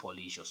either shoe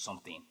polish or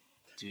something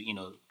to,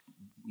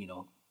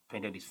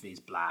 painted his face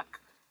black,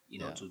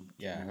 I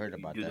heard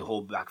about do that. the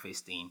whole blackface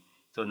thing.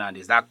 So now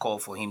there's that call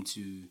for him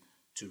to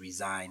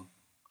resign,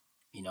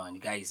 and the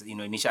guy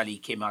initially he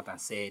came out and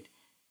said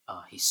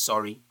he's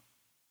sorry,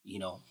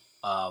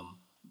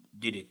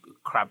 did a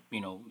crap,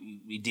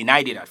 he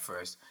denied it at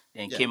first,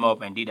 then came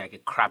up and did like a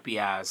crappy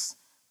ass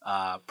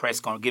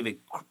gave a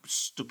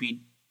stupid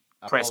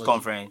press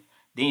conference.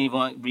 Didn't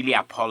even really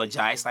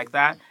apologize like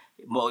that.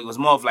 It was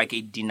more of like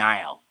a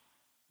denial,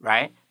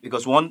 right?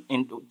 Because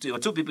there were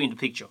two people in the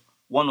picture.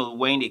 One was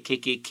wearing a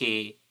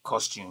KKK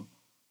costume,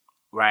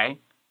 right?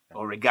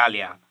 or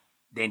regalia.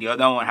 Then the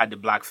other one had the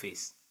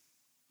blackface,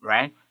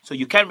 right? So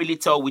you can't really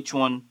tell which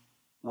one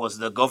was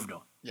the governor.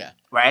 Yeah.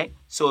 Right?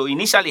 So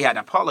initially he had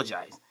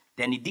apologized.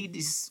 Then he did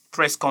this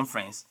press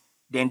conference,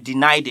 then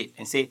denied it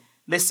and said,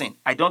 listen,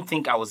 I don't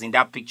think I was in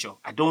that picture.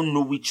 I don't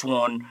know which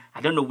one.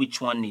 I don't know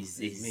which one is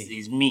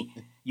me.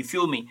 You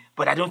feel me?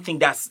 But I don't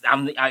think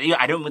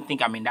I don't even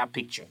think I'm in that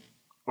picture.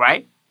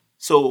 Right?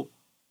 So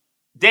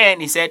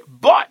then he said,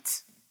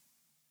 but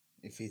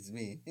if it's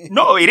me.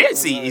 No, it is.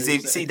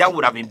 See, that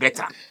would have been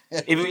better.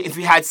 If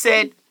he had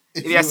said,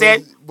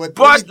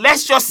 but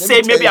let's just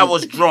say maybe I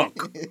was drunk.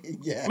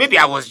 Yeah. Maybe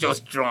I was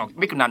just drunk.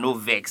 Make una no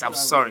vex. I'm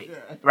sorry.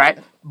 Right?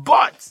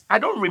 But I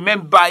don't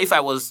remember if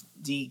I was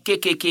the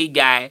KKK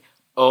guy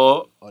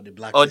or the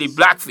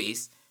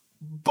blackface.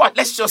 But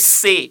let's just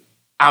say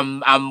I'm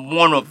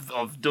one of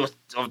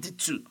the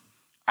two.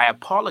 I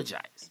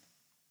apologize.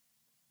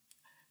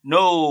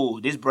 No,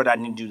 this brother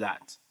didn't do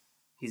that.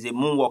 He's a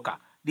moonwalker.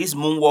 This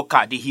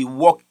moonwalker, he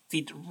walked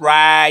it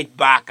right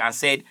back and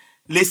said,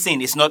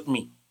 listen, it's not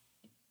me.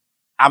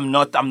 I'm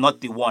not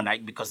the one,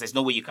 because there's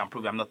no way you can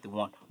prove I'm not the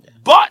one. Yeah.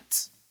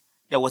 But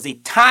there was a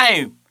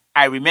time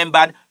I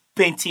remembered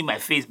painting my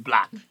face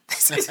black.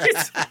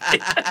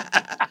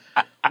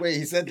 Wait,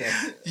 he said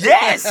that?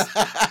 Yes.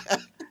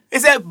 He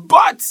said,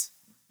 but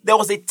there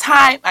was a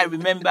time I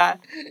remember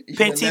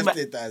painting my...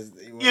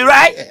 You're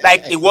right?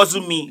 Like, it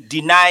wasn't me.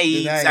 Deny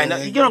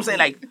it. You get what I'm saying?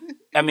 Like,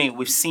 I mean,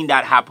 we've seen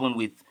that happen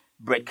with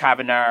Brett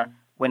Kavanaugh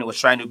when he was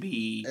trying to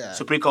be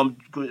Supreme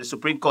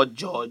Court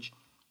judge,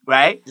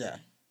 right? Yeah.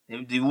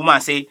 The woman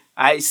say,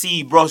 I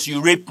see, bros,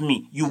 you raped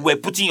me. You were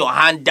putting your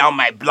hand down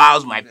my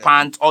blouse, my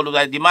pants, all of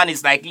that. The man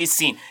is like,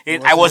 listen,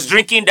 I was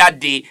drinking that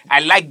day.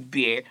 I like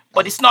beer,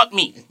 but it's not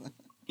me.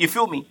 You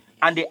feel me?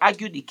 And they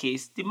argued the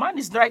case. The man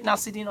is right now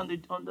sitting on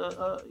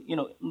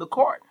the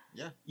court.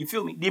 Yeah. You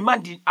feel me? The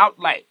man did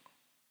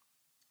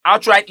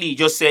outrightly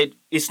just said,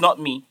 it's not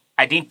me.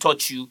 I didn't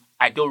touch you.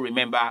 I don't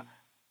remember.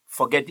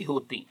 Forget the whole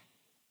thing.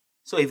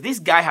 So if this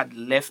guy had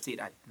left it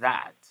at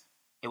that,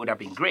 it would have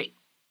been great,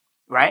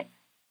 right?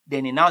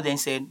 Then he now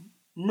said,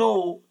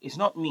 no, it's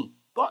not me.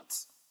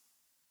 But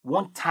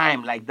one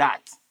time like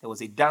that, there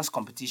was a dance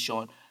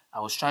competition.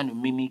 I was just trying to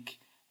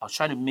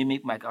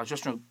mimic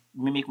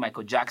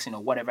Michael Jackson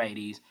or whatever it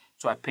is.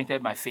 So I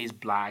painted my face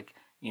black,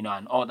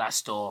 and all that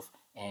stuff.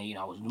 And,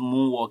 I was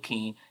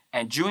moonwalking.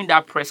 And during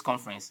that press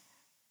conference,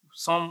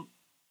 some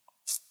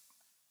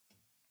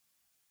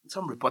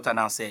reporter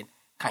now said,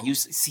 can you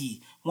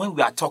see, when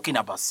we are talking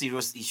about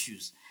serious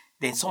issues,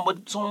 then some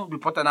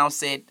reporter now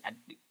said,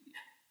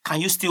 can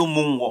you still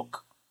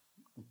moonwalk?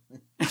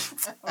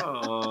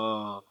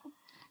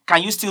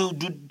 Can you still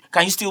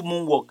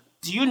moonwalk?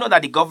 Do you know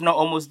that the governor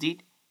almost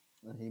did?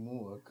 He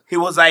moonwalk. He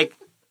was like,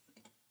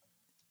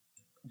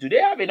 do they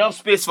have enough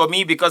space for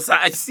me? Because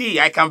I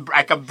can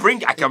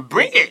bring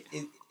it.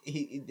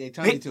 They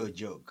turned it into a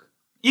joke.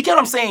 You get what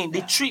I'm saying?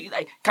 They treat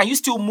can you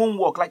still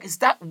moonwalk? Like, is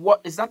that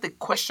the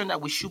question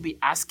that we should be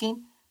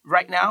asking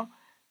right now?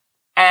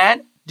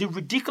 And the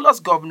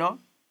ridiculous governor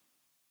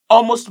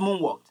almost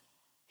moonwalked.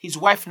 His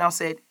wife now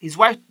said,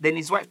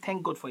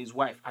 thank God for his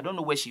wife. I don't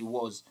know where she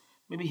was.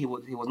 Maybe he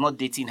was not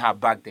dating her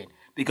back then,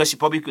 because she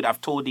probably could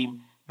have told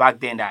him back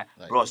then that,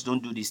 bros,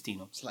 don't do this thing.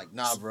 It's like,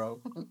 nah,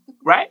 bro.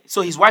 Right?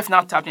 So his wife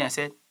now tapped him and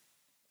said,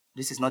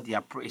 this is not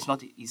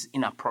it's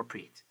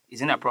inappropriate.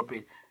 It's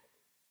inappropriate.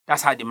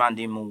 That's how the man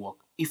didn't moonwalk.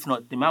 If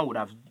not, the man would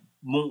have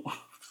moon.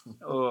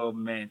 Oh,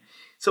 man.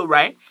 So,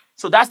 right?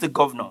 So that's the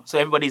governor. So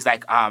everybody's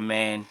like,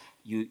 man,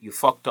 you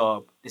fucked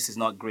up. This is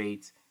not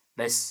great.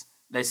 Let's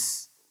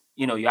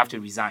you have to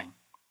resign.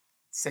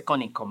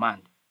 Second in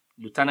command,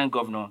 Lieutenant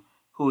Governor,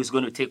 who is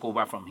going to take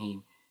over from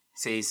him,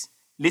 says,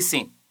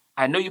 listen,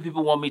 I know you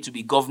people want me to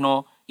be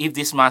governor if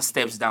this man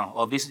steps down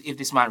or if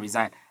this man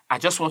resigns. I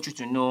just want you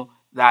to know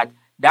that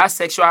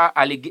sexual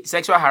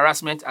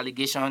harassment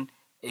allegation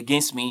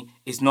against me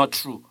is not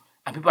true.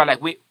 And people are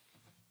like, wait,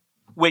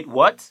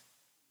 what?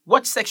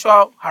 What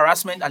sexual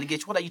harassment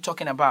allegation? What are you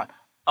talking about?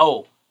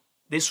 Oh,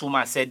 this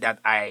woman said that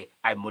I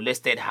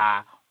molested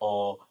her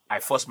or I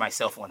forced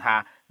myself on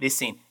her.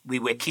 Listen, we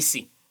were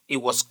kissing. It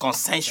was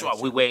consensual.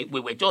 We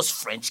were just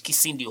French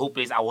kissing the whole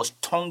place. I was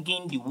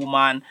tonguing the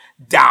woman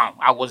down.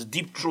 I was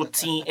deep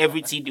throating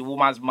everything in the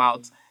woman's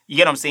mouth. You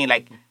get what I'm saying?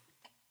 Like,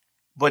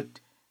 but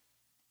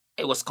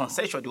it was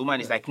consensual. The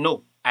woman is like,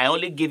 no, I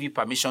only gave you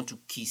permission to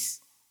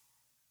kiss.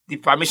 The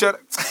permission.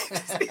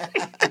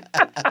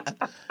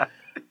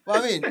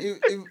 Well,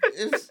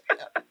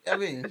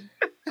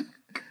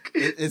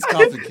 it's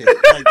complicated.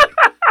 Like,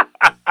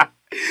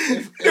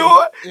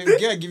 if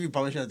girl give you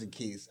permission to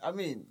kiss,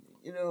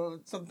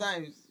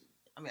 sometimes,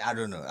 I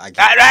don't know. I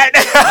can't. Right.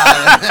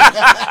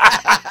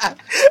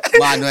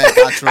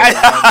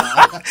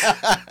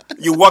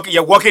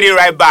 You're walking it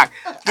right back.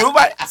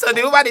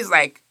 The woman is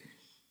like,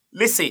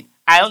 listen,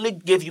 I only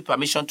gave you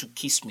permission to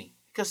kiss me.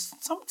 Because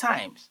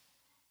sometimes,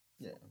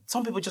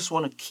 some people just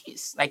want to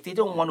kiss. Like, they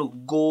don't want to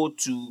go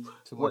to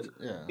what,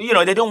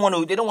 they don't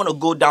want to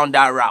go down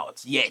that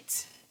route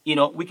yet.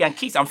 We can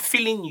kiss. I'm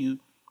feeling you.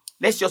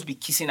 let's just be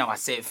kissing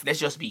ourselves. Let's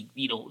just be,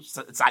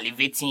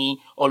 salivating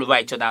all over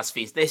each other's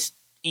face. Let's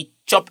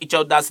chop each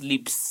other's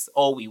lips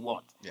all we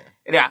want.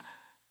 Yeah.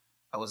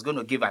 I was going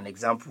to give an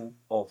example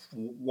of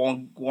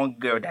one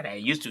girl that I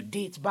used to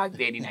date back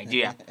then in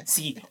Nigeria.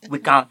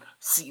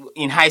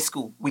 In high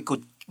school, we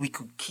could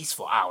kiss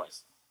for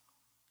hours.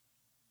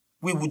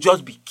 We would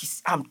just be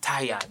kissing. I'm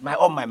tired.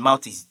 My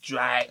mouth is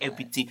dry,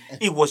 everything.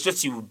 It was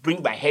just, she would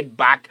bring my head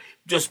back,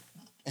 just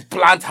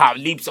plant her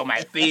lips on my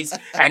face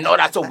and all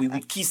that. So we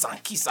would kiss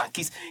and kiss and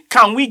kiss.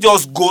 Can we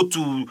just go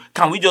to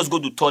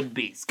third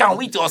base? Can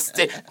we just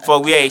stay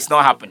for where it's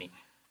not happening?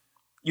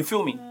 You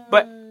feel me?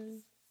 But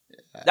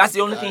that's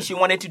the only thing she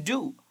wanted to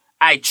do.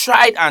 I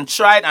tried and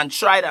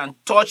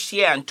touched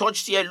here,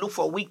 look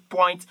for weak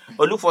point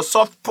or look for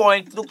soft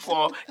point, look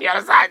for the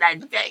other side.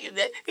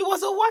 It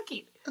wasn't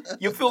working.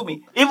 You feel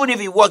me? Even if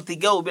it worked, the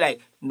girl would be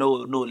like,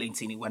 no,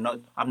 Lentini,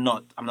 I'm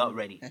not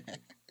ready.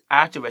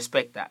 I have to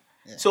respect that.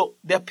 Yeah. So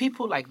there are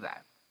people like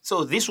that.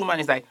 So this woman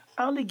is like,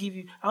 I only gave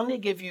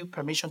you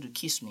permission to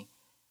kiss me.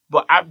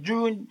 But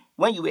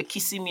when you were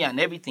kissing me and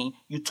everything,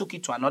 you took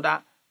it to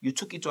another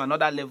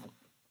level.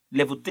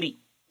 Level 3.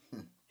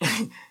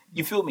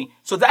 You feel me?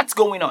 So that's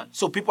going on.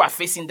 So people are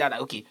facing that,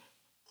 like, okay,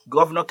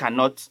 governor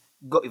cannot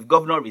go. If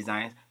governor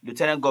resigns,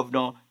 lieutenant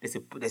governor,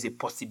 there's a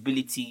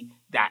possibility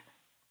that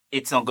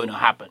it's not going to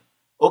happen.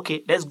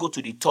 Okay, let's go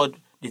to the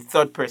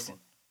third person.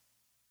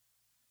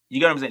 You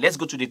get what I'm saying? Let's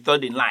go to the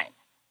third in line.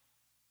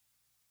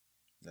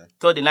 Yeah.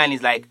 Third in line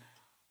is like,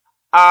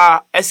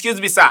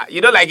 excuse me, sir.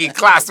 Like in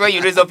class when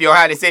you raise up your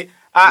hand and say,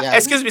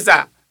 excuse me,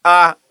 sir.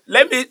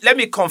 Let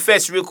me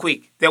confess real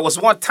quick. There was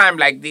one time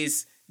like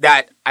this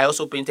that I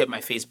also painted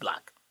my face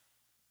black.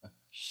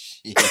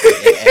 Shit.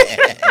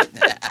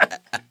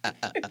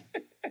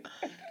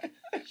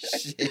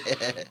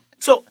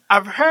 So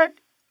I've heard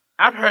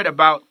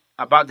about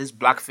this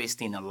blackface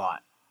thing a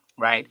lot,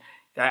 right?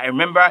 I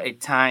remember a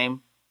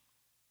time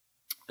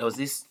there was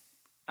this,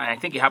 and I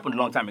think it happened a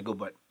long time ago,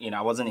 but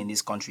I wasn't in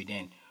this country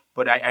then.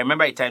 But I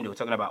remember a time they were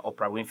talking about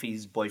Oprah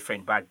Winfrey's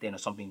boyfriend back then or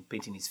something,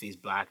 painting his face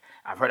black.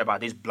 I've heard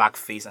about this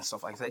blackface and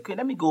stuff. I was like, okay,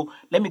 let me go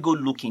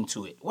look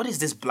into it. What is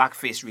this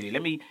blackface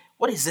really?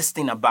 What is this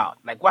thing about?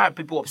 Like, why are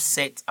people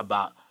upset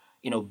about,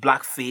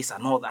 blackface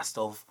and all that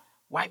stuff?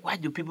 Why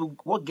what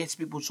gets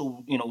people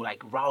so,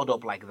 like riled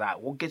up like that?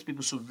 What gets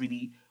people so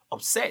really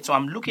upset? So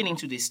I'm looking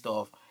into this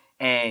stuff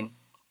and,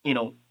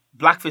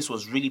 blackface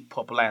was really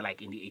popular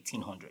like in the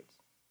 1800s.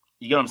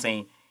 You get what I'm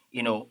saying?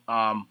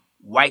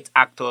 White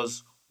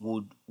actors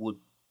would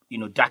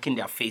darken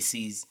their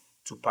faces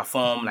to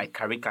perform like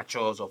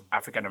caricatures of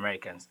African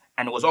Americans,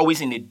 and it was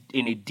always in a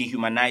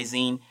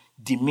dehumanizing,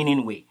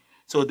 demeaning way.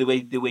 So they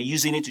were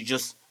using it to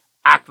just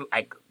act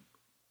like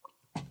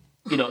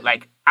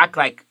act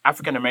like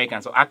African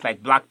Americans or act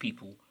like black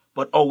people,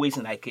 but always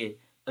in like a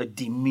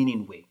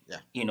demeaning way. Yeah.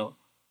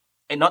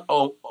 And not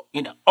all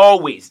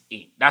always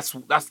in. That's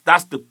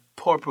the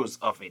purpose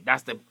of it.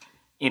 That's the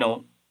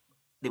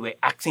they were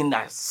acting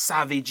as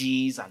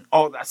savages and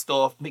all that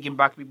stuff, making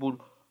black people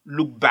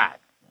look bad.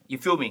 You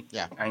feel me?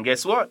 Yeah. And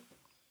guess what?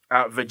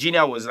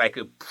 Virginia was like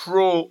a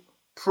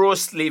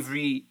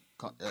pro-slavery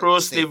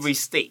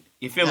state.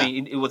 You feel me?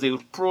 It was a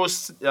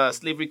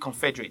pro-slavery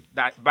confederate.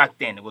 That back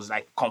then it was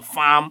like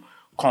confirmed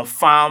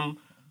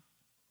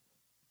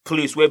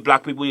place where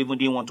black people even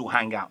didn't want to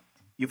hang out.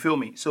 You feel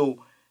me?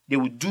 So they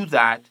would do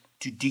that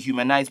to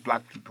dehumanize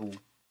black people,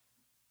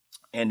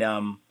 and there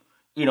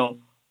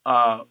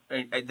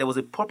was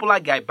a popular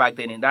guy back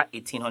then in that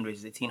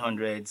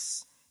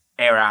 1800s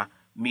era,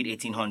 mid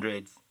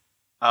 1800s.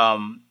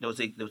 There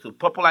was a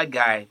popular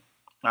guy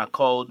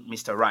called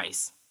Mr.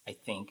 Rice, I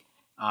think.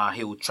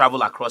 He would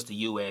travel across the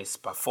U.S.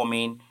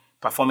 performing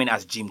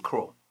as Jim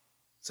Crow.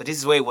 So this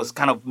is where it was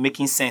kind of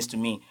making sense to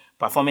me.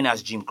 Performing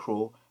as Jim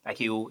Crow, like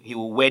he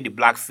will wear the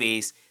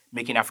blackface,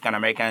 making African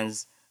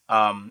Americans,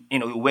 he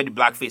will wear the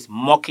blackface,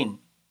 mocking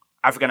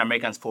African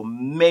Americans for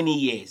many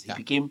years. Yeah.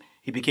 He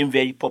became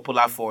very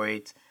popular for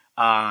it.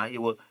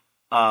 Then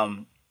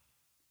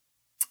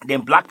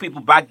black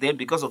people back then,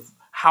 because of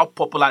how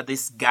popular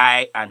this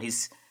guy and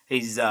his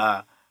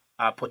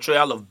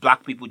portrayal of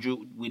black people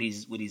drew with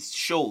his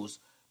shows,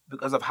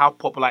 because of how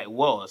popular it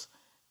was,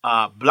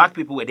 black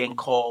people were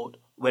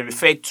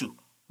referred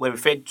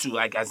to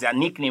like as their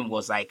nickname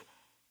was like,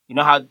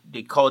 how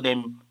they call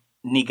them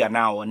nigger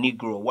now or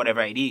negro or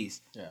whatever it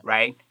is,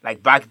 right?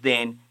 Like back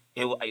then,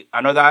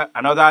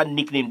 another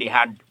nickname they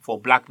had for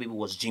black people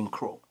was Jim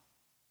Crow.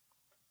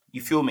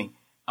 You feel me?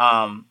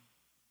 And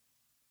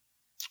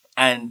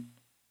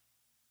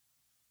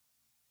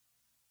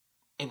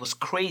it was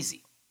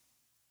crazy.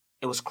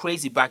 It was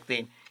crazy back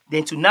then.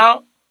 Then to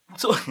now,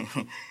 so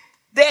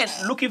then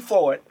looking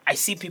forward, I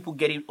see people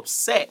getting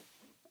upset.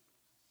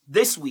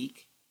 This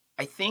week,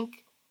 I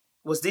think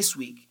was this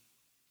week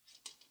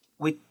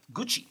with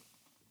Gucci.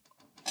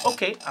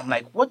 Okay, I'm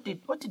like, what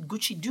did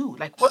Gucci do?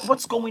 Like,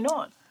 what's going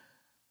on?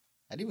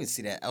 I didn't even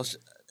see that. I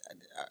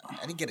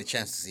didn't get a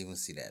chance to even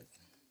see that.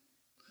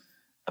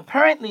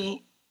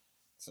 Apparently,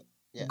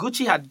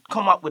 Gucci had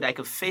come up with like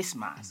a face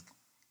mask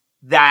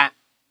that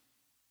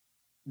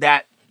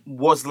that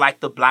was like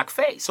the black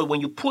face. So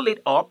when you pull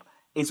it up,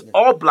 it's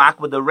all black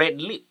with a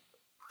red lip,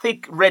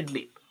 thick red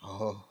lip.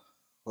 Oh.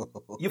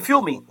 You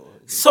feel me?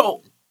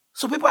 So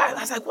people, I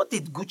was like, what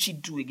did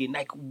Gucci do again?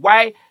 Like,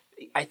 why?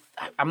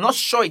 I'm not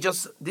sure.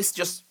 This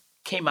just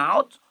came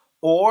out,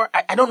 or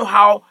I don't know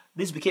how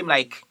this became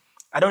like.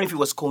 I don't know if it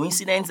was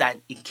coincidence that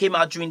it came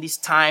out during this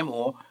time,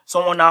 or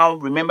someone now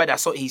remembered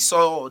that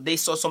they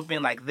saw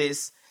something like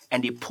this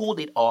and they pulled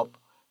it up.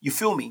 You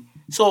feel me?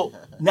 So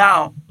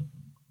now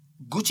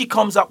Gucci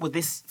comes up with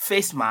this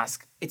face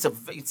mask. It's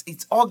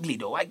ugly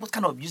though. Like, what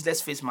kind of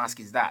useless face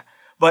mask is that?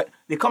 But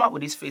they come up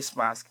with this face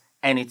mask,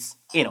 and it's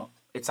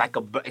like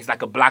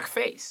a black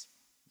face.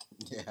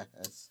 Yeah,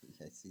 I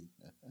see.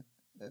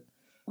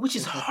 Which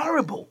is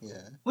horrible.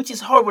 Yeah. Which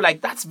is horrible.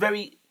 Like, that's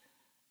very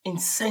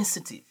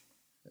insensitive.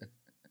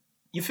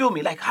 You feel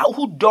me? Like,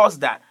 who does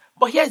that?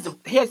 But here's the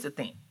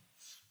thing.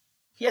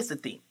 Here's the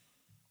thing.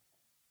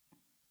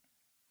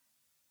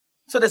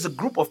 So there's a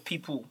group of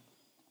people.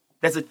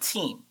 There's a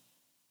team.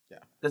 Yeah.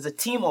 There's a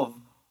team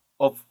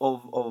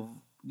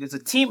there's a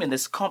team in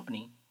this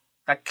company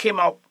that came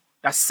out,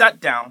 that sat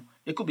down.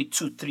 It could be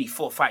 2, 3,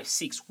 4, 5,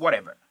 6,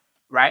 whatever,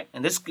 right?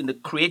 And this in the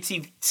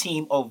creative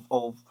team of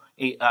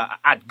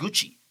at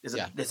Gucci.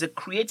 There's a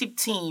creative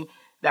team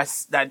that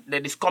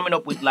is coming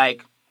up with,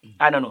 like,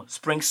 I don't know,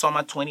 spring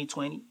summer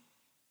 2020,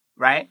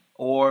 right?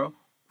 Or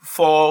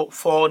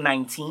fall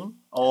 19,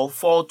 or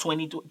fall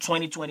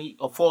 2020,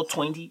 or fall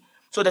 20.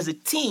 So there's a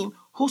team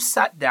who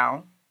sat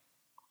down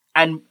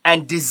and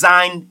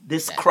designed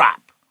this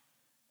crap.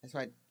 That's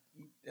why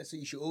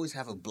you should always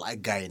have a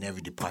black guy in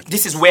every department.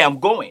 This is where I'm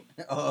going.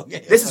 Oh,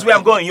 okay. This is where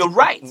I'm going. You're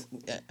right.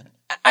 Yeah.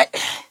 I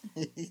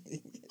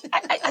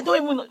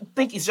don't even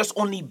think it's just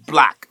only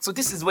black. So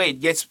this is where it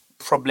gets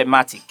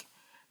problematic.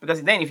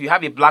 Because then if you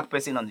have a black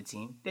person on the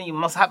team, then you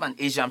must have an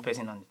Asian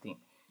person on the team.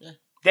 Yeah.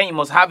 Then you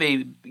must have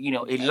a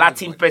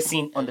Latin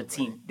person on the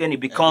team. Then it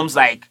becomes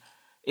like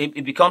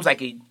it becomes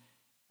like I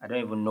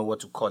don't even know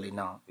what to call it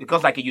now. It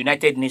becomes like a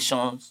United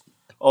Nations,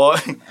 or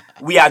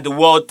we are the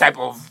world type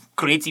of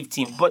creative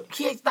team. But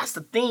that's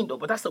the thing though,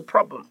 but that's the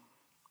problem.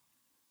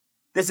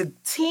 There's a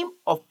team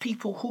of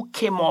people who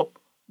came up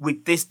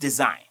with this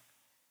design.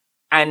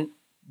 And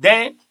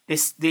then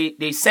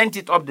they sent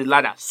it up the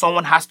ladder.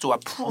 Someone has to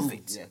approve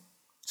it. Yeah.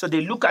 So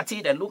they look at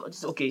it and look at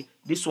this. Okay,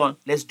 this one,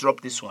 let's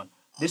drop this one.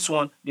 This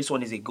one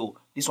is a go.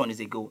 This one is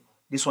a go.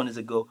 This one is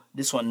a go.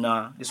 This one,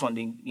 nah. This one,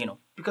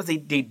 because they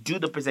do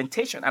the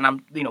presentation. And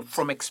I'm,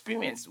 from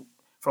experience,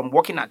 from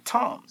working at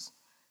Tom's,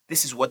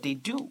 this is what they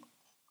do.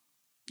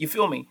 You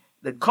feel me?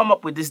 They come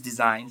up with these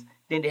designs.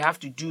 Then they have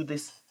to do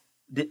the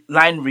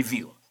line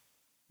review.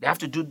 They have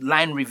to do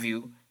line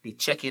review. They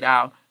check it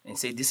out and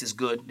say, this is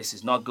good, this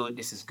is not good,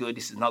 this is good,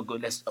 this is not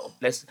good. Let's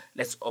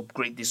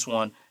upgrade this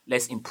one.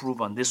 Let's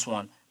improve on this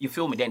one. You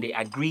feel me? Then they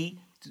agree.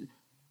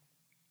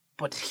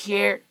 But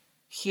here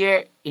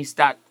is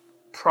that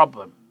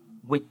problem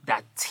with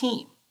that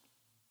team.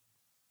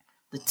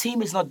 The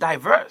team is not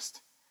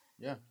diverse.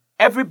 Yeah.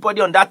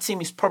 Everybody on that team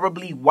is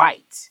probably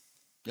white.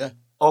 Yeah.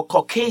 Or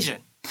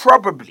Caucasian.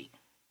 Probably.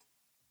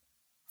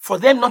 For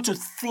them not to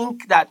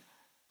think that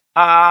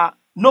no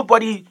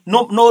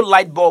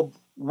light bulb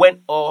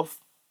went off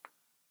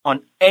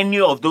on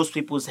any of those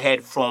people's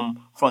head,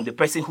 from the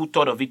person who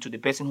thought of it to the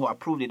person who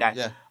approved it,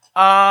 that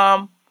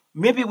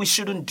maybe we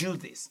shouldn't do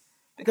this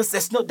because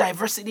there's no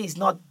diversity, is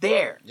not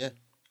there. Yeah.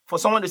 For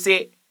someone to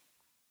say,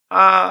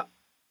 I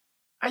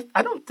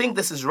don't think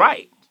this is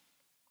right.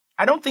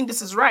 I don't think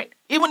this is right.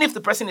 Even if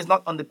the person is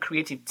not on the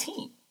creative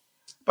team.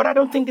 But I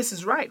don't think this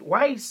is right.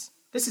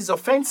 This is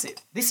offensive.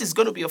 This is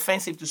going to be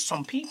offensive to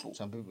some people.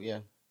 Some people, yeah.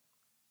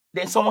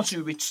 Then someone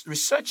should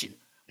research it.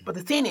 But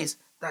the thing is,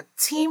 that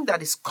team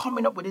that is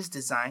coming up with this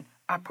design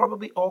are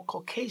probably all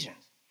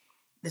Caucasians.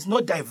 There's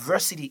no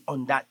diversity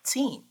on that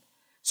team.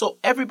 So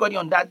everybody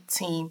on that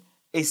team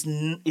is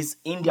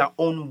in their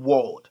own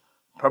world.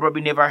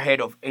 Probably never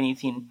heard of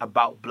anything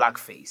about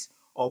blackface.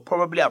 Or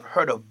probably have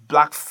heard of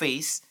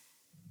blackface,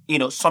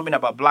 something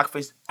about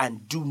blackface,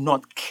 and do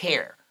not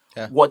care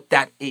what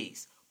that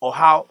is. Or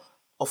how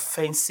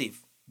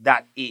offensive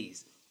that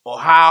is. Or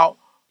how,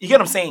 you get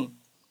what I'm saying?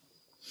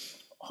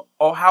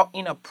 Or how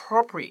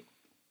inappropriate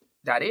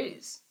that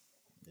is.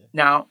 Yeah.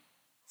 Now,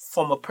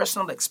 from a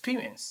personal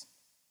experience,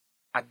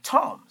 at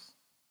Tom's,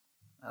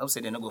 I would say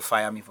they're not going to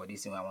fire me for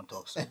this thing I want to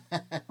talk so.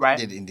 Right?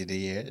 Did they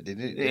hear? Let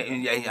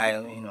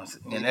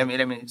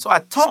me. So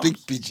at Tom's.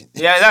 Speak pidgin.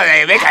 Yeah, no,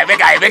 make I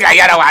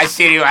hear what I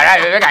say.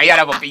 Make I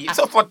hear about pidgin.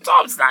 So for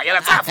Tom's now,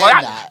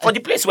 for the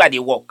place where they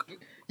work.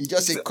 You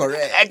just say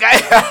correct. So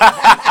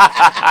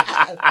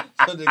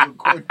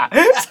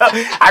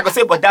I could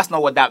say, but that's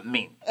not what that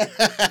means.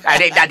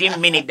 I didn't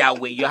mean it that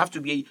way. You have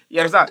to be, you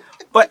understand?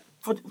 But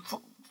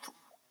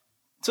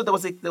so there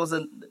was a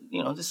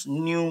this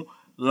new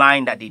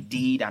line that they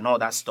did and all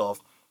that stuff.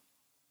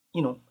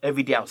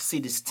 Every day I'll see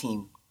this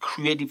team,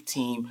 creative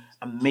team,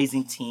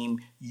 amazing team,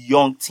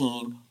 young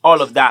team,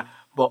 all of that.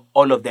 But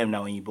all of them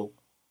now in Igbo.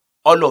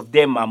 All of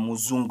them are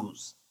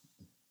Muzungus.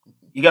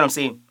 You get what I'm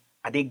saying?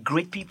 Are they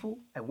great people?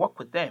 I work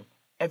with them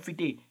every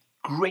day.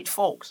 great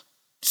folks,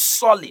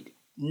 solid,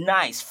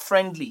 nice,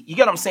 friendly. You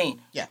get what I'm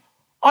saying? Yeah.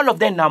 All of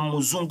them are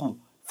Muzungu.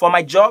 For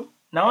my job,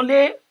 now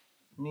only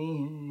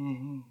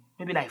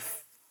maybe like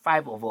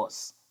 5 of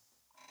us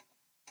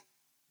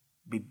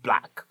be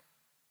black.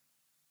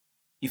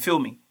 You feel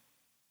me?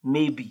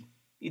 Maybe.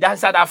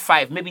 Inside that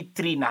 5, maybe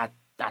 3 not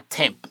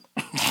temp.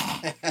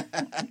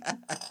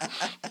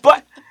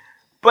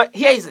 But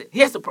here's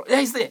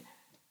it.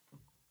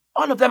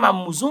 All of them are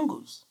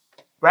Muzungus,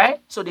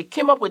 right? So they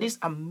came up with this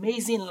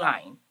amazing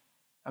line,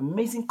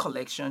 amazing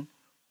collection,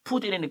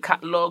 put it in the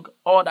catalog,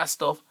 all that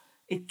stuff.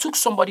 It took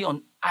somebody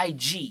on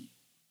IG,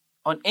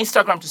 on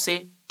Instagram to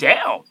say,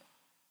 damn,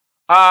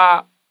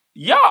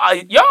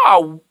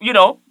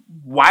 y'all,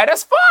 white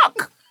as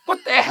fuck.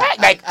 What the heck?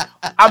 Like,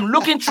 I'm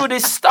looking through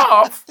this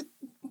stuff.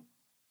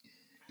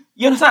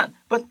 You understand?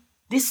 But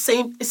it's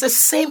the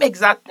same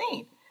exact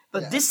thing.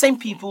 But these same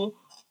people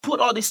put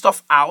all this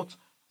stuff out,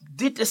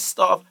 did this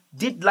stuff,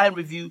 did line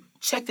review,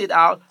 checked it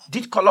out,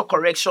 did color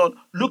correction,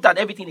 looked at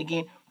everything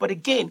again. But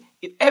again,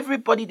 if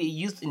everybody they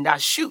used in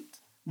that shoot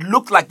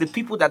looked like the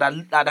people that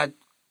are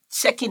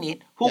checking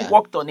it, who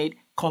worked on it,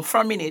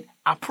 confirming it,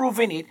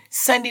 approving it,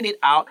 sending it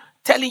out,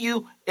 telling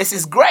you this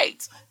is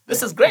great,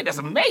 that's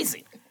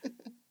amazing.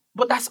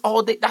 But that's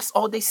all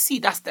they see.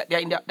 That's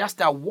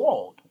their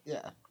world.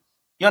 Yeah.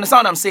 You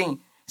understand what I'm saying?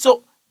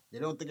 So they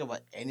don't think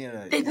about any of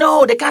that.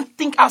 They can't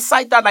think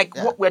outside that. Like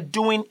what we're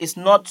doing is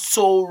not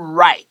so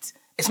right.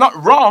 It's not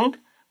wrong,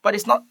 but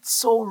it's not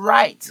so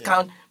right.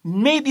 Yeah.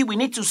 Maybe we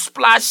need to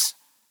splash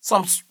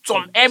some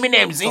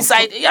M&Ms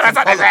inside. You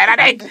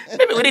understand?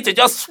 Maybe we need to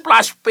just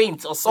splash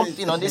paint or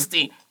something on this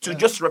thing to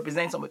just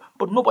represent somebody.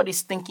 But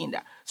nobody's thinking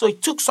that. So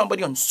it took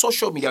somebody on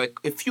social media,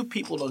 a few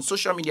people on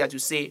social media, to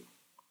say,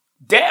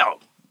 damn,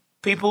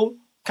 people,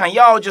 can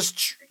y'all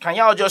just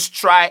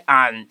try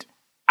and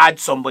add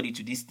somebody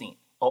to this thing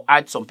or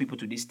add some people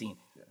to this thing?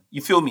 Yeah.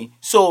 You feel me?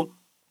 So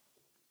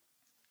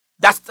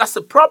that's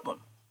the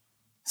problem.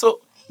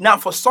 So now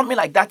for something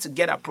like that to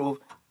get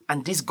approved,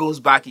 and this goes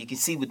back, you can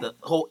see with the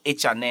whole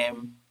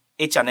H&M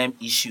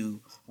issue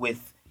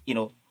with,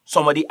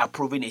 somebody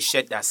approving a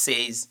shirt that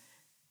says,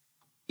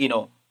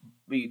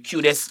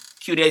 cutest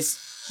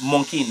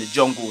monkey in the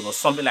jungle or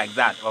something like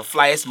that, or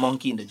flyest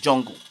monkey in the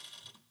jungle.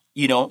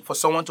 For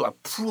someone to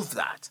approve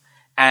that,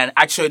 and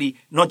actually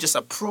not just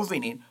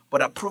approving it,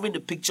 but approving the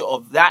picture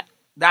of that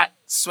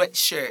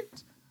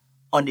sweatshirt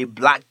on a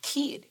black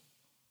kid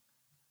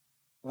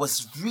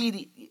was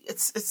really,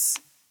 it's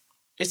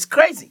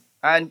crazy.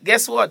 And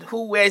guess what?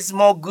 Who wears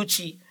more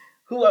Gucci?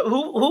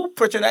 Who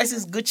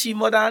patronizes Gucci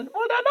more than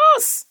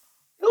us?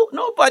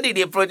 Nobody.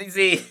 They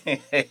produce.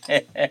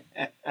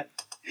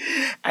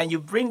 And you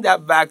bring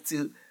that back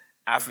to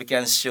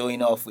Africans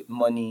showing off with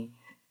money.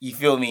 You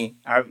feel me?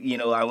 I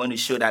want to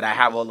show that I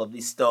have all of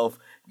this stuff.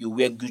 You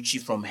wear Gucci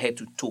from head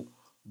to toe.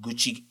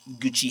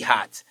 Gucci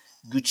hat,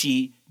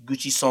 Gucci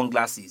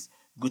sunglasses,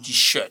 Gucci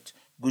shirt,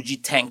 Gucci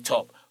tank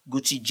top,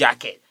 Gucci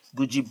jacket,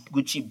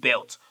 Gucci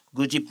belt,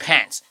 Gucci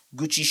pants,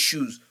 Gucci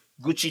shoes,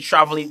 Gucci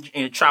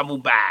travel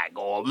bag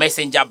or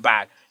messenger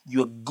bag.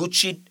 Your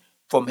Gucci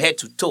from head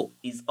to toe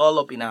is all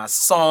up in our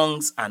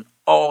songs and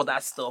all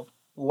that stuff.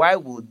 Why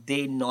would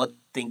they not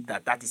think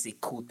that is a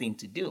cool thing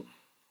to do?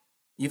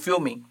 You feel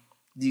me?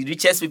 The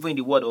richest people in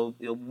the world, or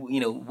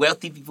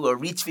wealthy people or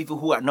rich people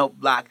who are not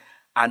black,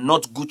 are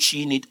not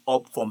Gucciing it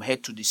up from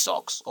head to the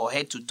socks or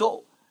head to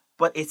toe.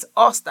 But it's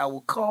us that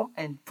will come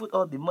and put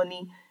all the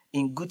money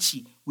in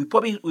Gucci.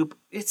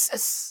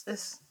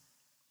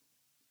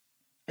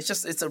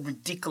 It's a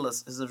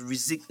ridiculous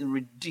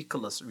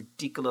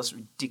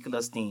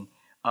thing.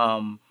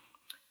 I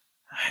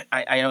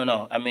don't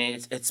know. I mean,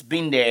 it's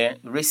been there.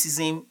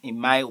 Racism, in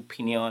my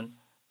opinion,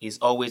 is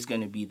always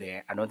going to be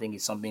there. I don't think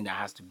it's something that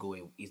has to go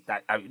away.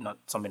 Not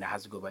something that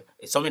has to go away.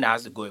 It's something that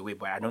has to go away,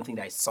 but I don't think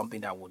that it's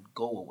something that would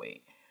go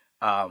away.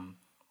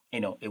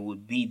 It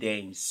would be there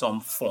in some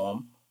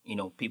form.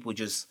 People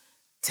just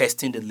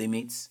testing the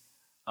limits.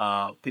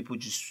 People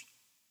just,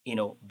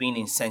 being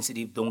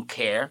insensitive, don't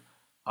care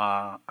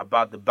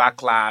about the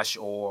backlash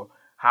or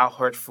how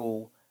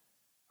hurtful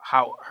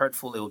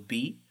it would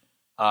be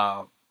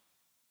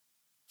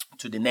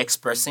to the next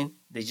person.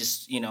 They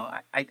just,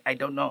 I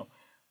don't know.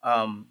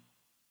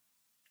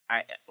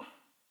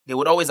 They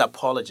would always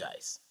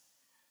apologize.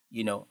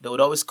 They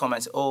would always come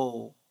and say,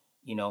 "Oh,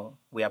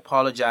 we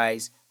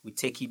apologize. We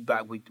take it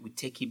back. We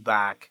take it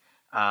back.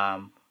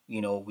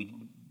 We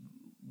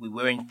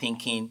weren't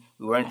thinking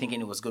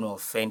it was going to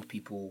offend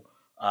people."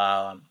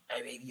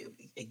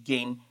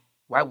 Again,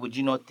 why would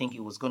you not think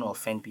it was going to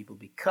offend people?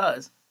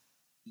 Because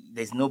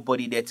there's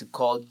nobody there to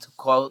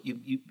call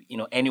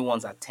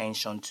anyone's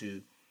attention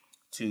to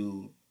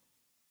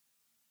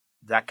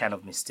that kind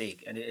of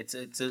mistake, and it's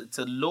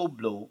a low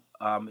blow.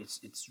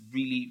 It's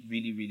really,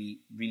 really, really,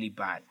 really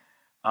bad.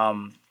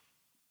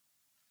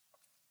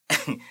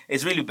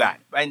 It's really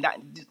bad, and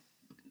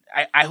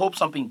I hope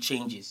something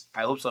changes.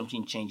 I hope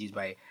something changes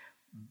by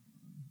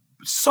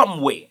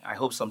some way. I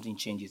hope something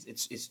changes.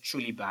 It's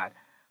truly bad.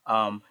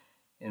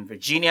 In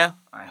Virginia,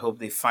 I hope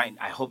they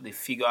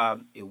figure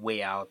out a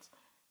way out.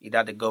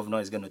 Either the governor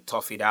is going to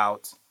tough it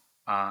out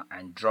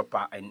and drop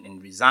out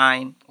and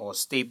resign, or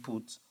stay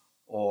put,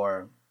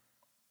 or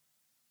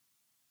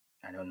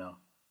I don't know.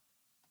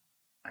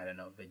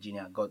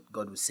 Virginia, God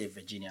will save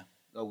Virginia.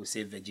 God will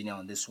save Virginia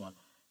on this one.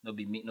 Not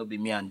be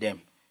me and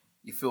them.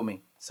 You feel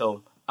me?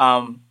 So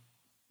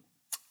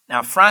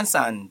now France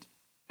and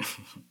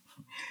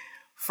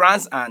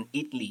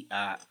Italy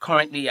are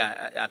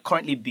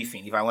currently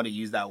beefing, if I want to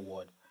use that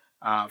word.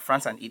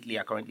 France and Italy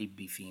are currently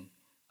beefing,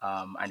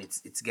 and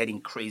it's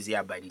getting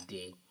crazier by the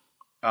day.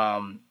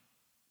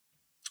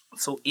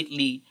 So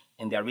Italy,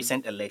 in their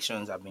recent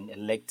elections, have been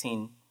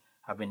electing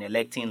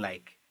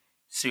like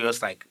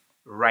serious, like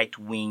right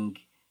wing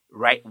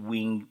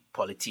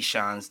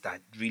politicians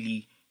that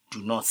really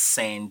do not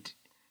send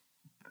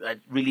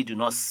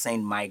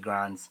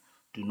migrants,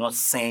 do not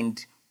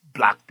send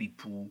black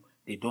people.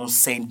 They don't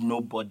send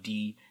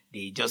nobody.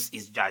 They just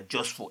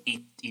for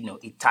it,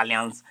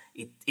 Italians,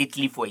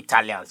 Italy for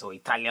Italians, or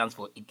Italians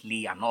for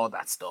Italy, and all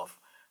that stuff.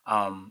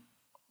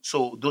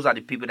 So those are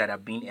the people that are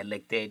being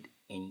elected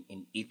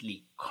in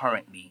Italy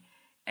currently.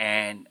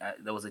 And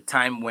there was a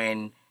time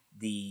when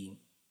the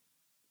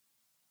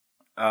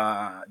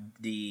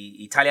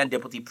Italian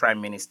deputy prime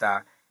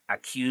minister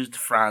accused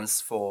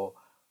France for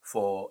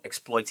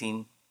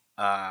exploiting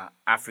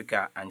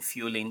Africa and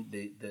fueling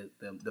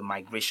the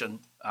migration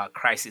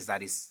crisis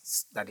that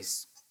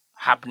is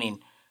happening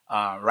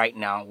right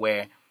now,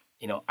 where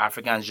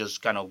Africans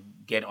just kind of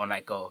get on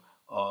like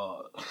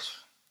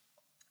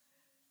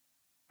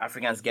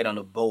Africans get on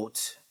a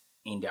boat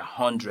in their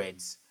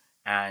hundreds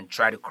and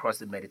try to cross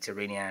the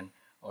Mediterranean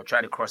or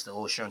try to cross the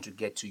ocean to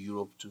get to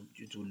Europe to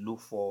look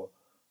for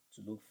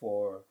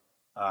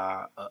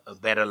a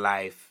better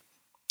life.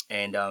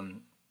 And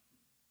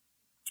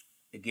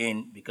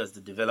again, because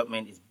the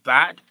development is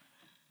bad,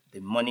 the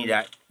money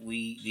that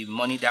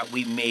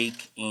we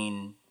make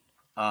in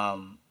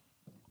our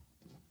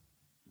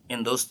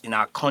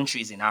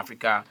countries in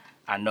Africa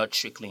are not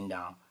trickling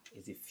down.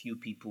 There's a few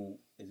people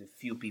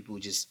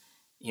just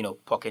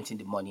pocketing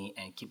the money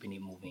and keeping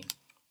it moving.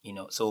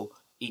 So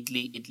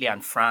Italy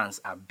and France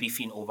are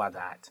beefing over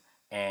that,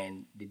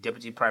 and the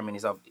deputy prime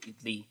minister of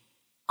Italy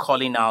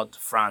calling out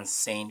France,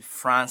 saying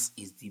France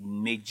is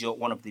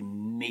one of the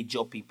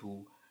major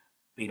people,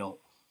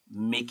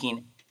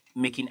 making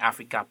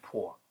Africa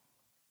poor.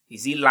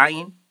 Is he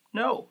lying?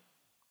 No.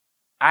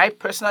 I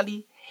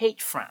personally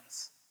hate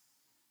France.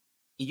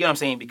 You get what I'm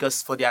saying?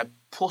 Because for their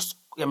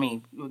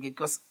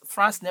because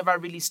France never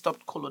really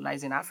stopped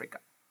colonizing Africa.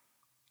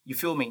 You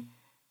feel me?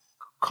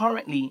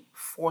 Currently,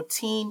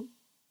 14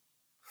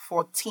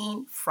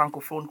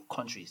 francophone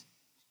countries,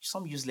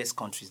 some useless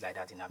countries like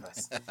that in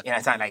Africa. You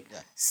understand? Like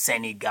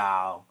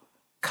Senegal,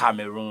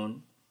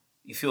 Cameroon.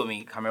 You feel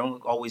me? Cameroon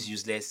always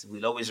useless,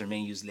 will always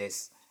remain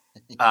useless.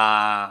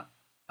 What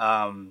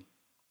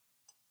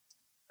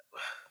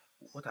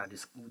are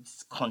these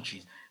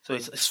countries? So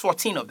it's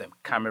 14 of them.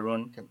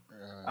 Cameroon.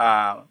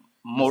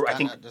 More, I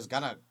think. Does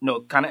Ghana?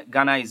 No,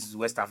 Ghana is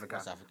West Africa.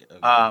 West Africa.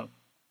 Okay.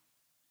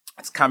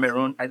 It's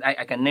Cameroon.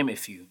 I can name a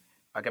few.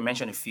 I can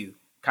mention a few.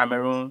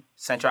 Cameroon,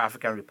 Central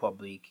African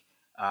Republic.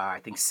 I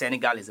think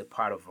Senegal is a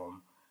part of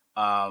them.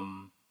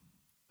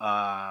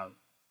 I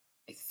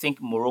think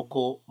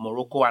Morocco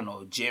and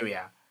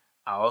Algeria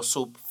are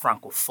also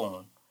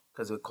francophone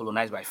because they were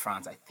colonized by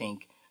France, I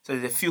think. So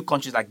there's a few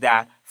countries like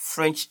that.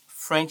 French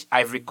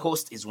Ivory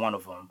Coast is one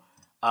of them.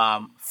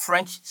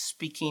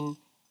 French-speaking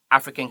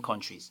African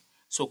countries.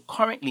 So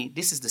currently,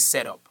 this is the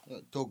setup.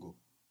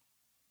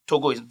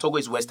 Togo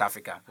is West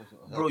Africa.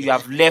 Bro, you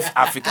have left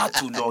Africa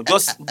too long.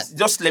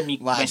 Just let me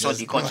mention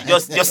the country.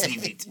 Just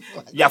leave it.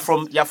 You're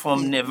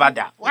from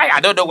Nevada. Why? I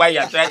don't know why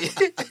you're trying.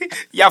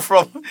 You're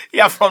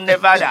from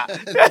Nevada.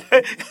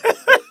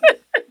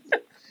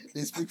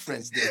 They speak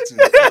French there too.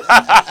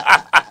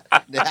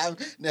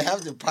 They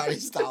have the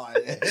Paris Tower.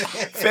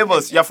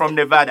 Famous. You're from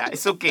Nevada.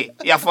 It's okay.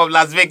 You're from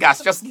Las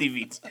Vegas. Just leave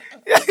it.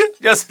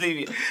 Just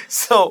leave it.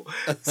 So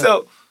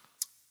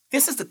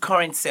this is the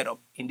current setup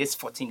in these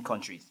 14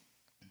 countries.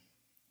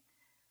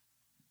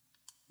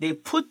 They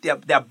put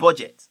their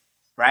budget,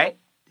 right?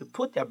 They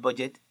put their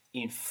budget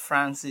in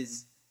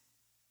France's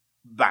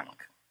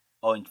bank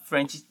or in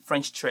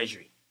French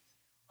treasury.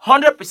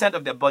 100%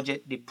 of their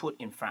budget they put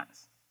in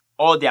France,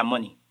 all their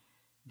money.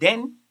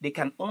 Then they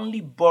can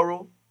only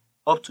borrow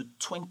up to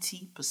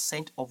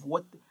 20% of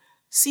what.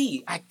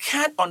 See, I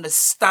can't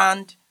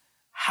understand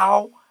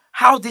how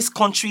these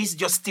countries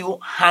just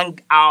still hang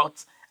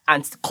out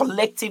and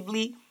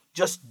collectively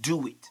just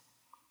do it.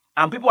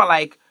 And people are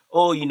like,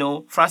 oh,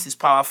 France is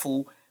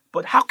powerful.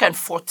 But how can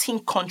 14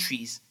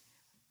 countries,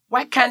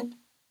 why can't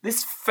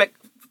these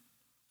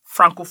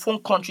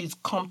francophone countries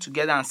come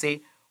together and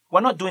say,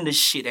 we're not doing this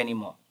shit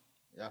anymore?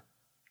 Yeah.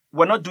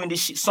 We're not doing this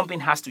shit.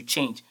 Something has to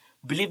change.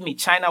 Believe me,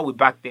 China will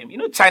back them.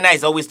 China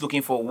is always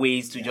looking for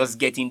ways to just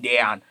get in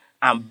there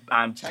and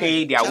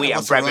pay their way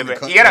and bribe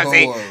everybody. You get what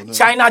I'm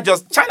saying?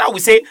 China will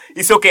say,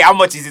 it's okay, how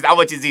much is it?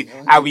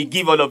 I will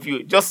give all of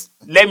you. Just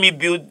let me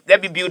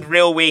build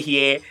railway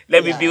here.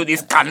 Let me build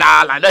this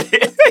canal.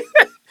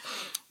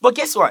 But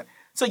guess what?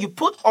 So you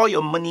put all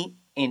your money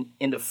in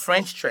the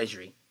French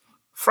treasury.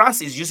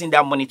 France is using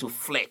that money to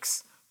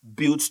flex,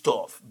 build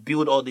stuff,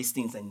 build all these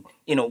things, and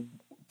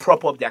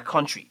prop up their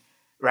country,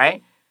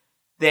 right?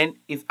 Then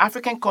if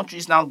African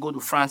countries now go to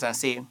France and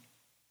say,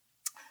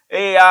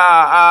 hey,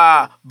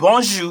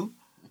 bonjour,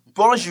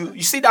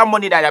 you see that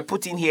money that I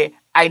put in here,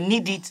 I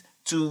need it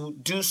to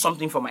do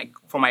something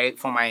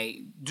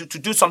to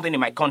do something in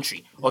my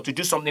country or to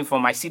do something for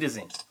my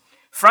citizens.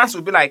 France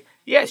will be like,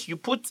 yes, you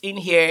put in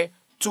here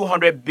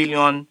 200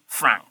 billion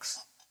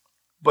francs,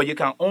 but you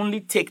can only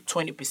take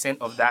 20%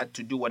 of that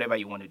to do whatever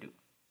you want to do.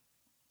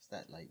 Is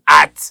that like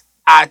at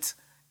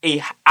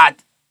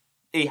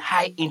a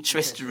high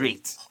interest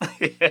rate?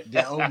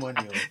 Their own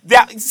money.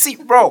 See,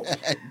 bro.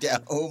 Their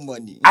own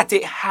money. At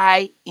a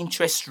high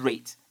interest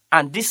rate.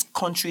 And these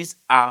countries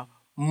are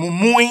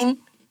mooing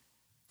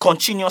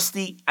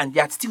continuously, and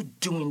they are still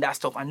doing that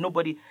stuff. And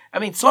nobody,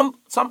 some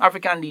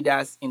African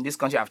leaders in this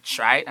country have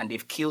tried and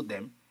they've killed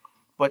them.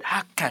 But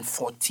how can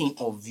 14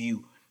 of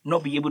you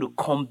not be able to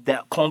come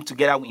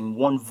together in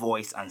one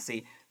voice and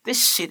say,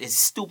 this shit is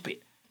stupid.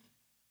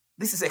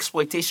 This is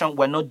exploitation.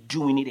 We're not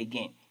doing it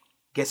again.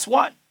 Guess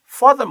what?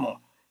 Furthermore,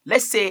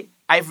 let's say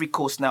Ivory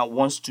Coast now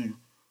wants to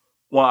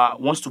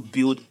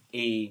build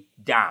a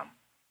dam.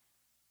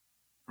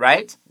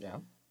 Right? Yeah.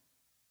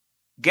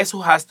 Guess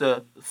who has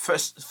the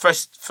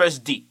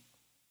first dig?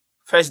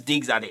 First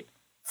digs at it?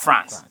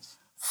 France.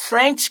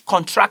 French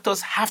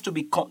contractors have to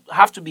be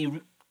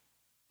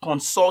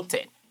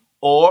consulted,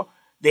 or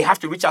they have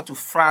to reach out to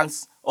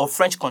France, or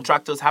French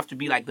contractors have to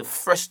be like the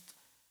first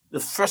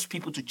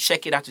people to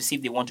check it out to see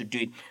if they want to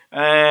do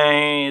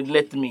it.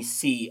 Let me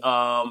see.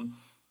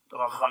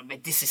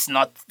 This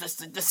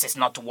is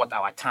not worth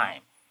our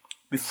time.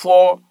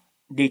 Before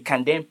they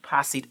can then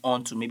pass it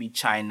on to maybe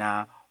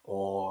China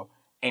or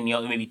any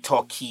other, maybe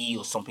Turkey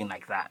or something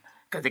like that.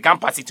 Because they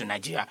can't pass it to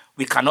Nigeria.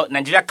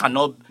 Nigeria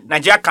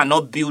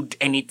cannot build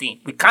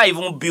anything. We can't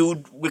even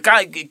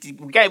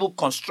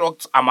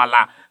construct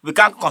Amala. We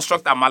can't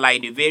construct Amala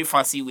in a very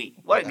fancy way.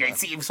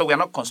 So we're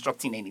not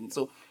constructing anything.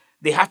 So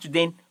they have to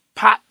then,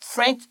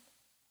 French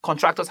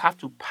contractors have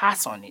to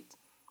pass on it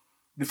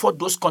before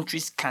those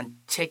countries can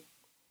check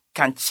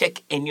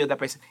any other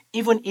person.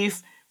 Even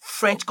if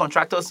French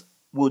contractors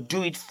will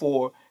do it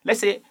for, let's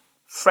say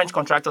French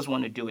contractors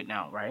want to do it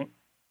now, right?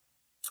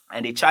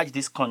 And they charge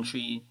the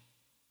country,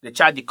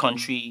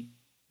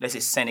 let's say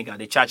Senegal,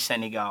 they charge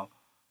Senegal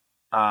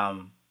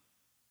 $300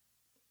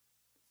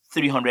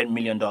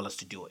 million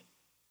to do it.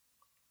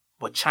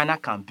 But China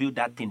can build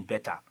that thing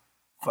better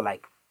for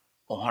like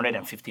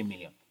 $150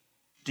 million.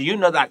 Do you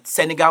know that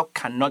Senegal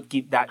cannot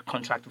give that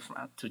contract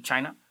to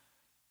China?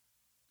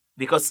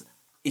 Because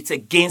it's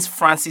against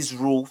France's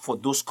rule for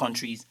those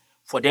countries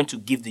for them to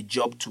give the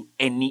job to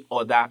any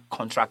other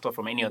contractor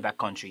from any other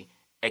country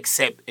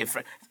except a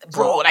French.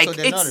 Bro, so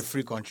they're not a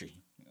free country.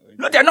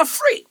 No, they're not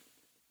free.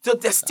 So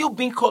they're still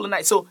being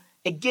colonized. So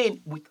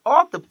again, with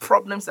all the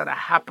problems that are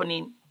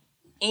happening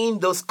in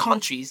those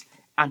countries,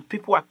 and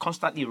people are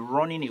constantly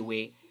running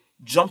away,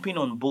 jumping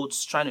on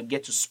boats, trying to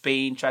get to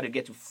Spain, trying to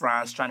get to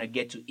France, trying to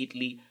get to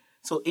Italy.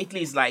 So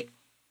Italy is like,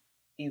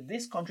 if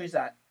these countries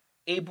are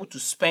able to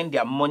spend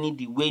their money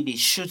the way they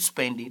should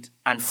spend it,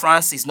 and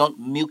France is not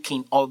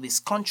milking all these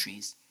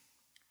countries,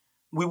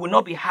 we will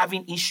not be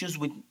having issues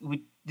with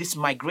this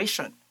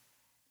migration.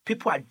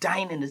 People are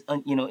dying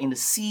in the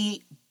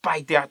sea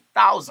by their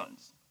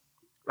thousands,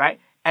 right?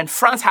 And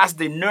France has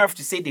the nerve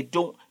to say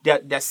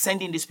they're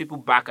sending these people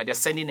back, or they're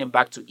sending them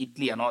back to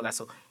Italy and all that.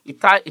 So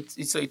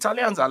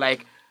Italians are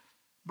like,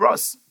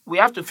 bros, we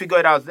have to figure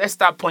it out. Let's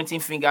start pointing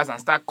fingers and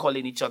start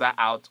calling each other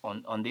out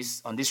on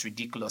this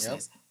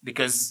ridiculousness. Yep.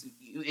 Because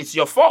it's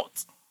your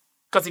fault.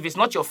 Because if it's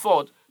not your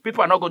fault,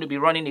 people are not going to be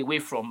running away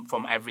from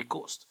Ivory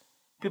Coast.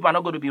 People are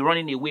not going to be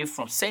running away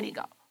from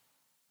Senegal.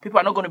 People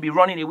are not going to be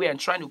running away and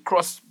trying to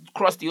cross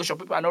the ocean.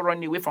 People are not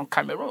running away from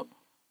Cameroon.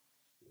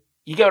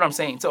 You get what I'm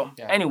saying? So,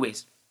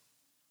 Anyways,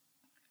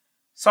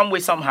 some way,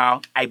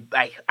 somehow,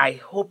 I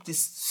hope these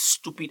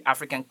stupid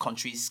African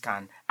countries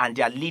can, and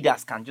their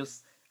leaders can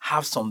just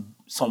have some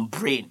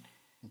brain.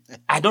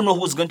 I don't know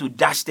who's going to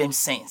dash them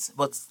sense,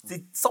 but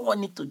someone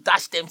needs to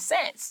dash them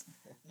sense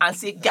and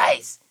say,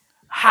 guys,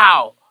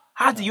 how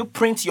do you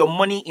print your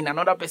money in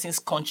another person's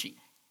country?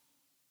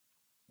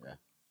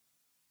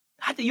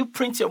 How do you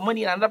print your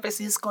money in another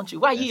person's country?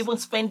 Why are you even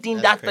spending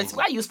that person?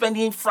 Why are you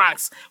spending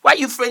francs? Why are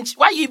you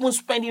even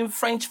spending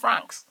French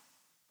francs?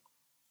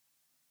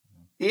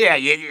 Yeah.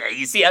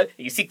 You see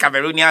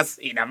Cameroonians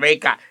in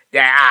America. They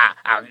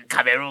are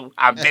Cameroon.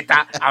 I'm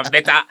better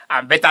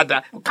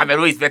than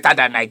Cameroon is better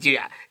than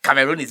Nigeria.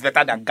 Cameroon is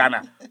better than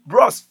Ghana.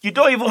 Bros, you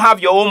don't even have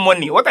your own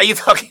money. What are you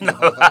talking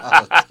about?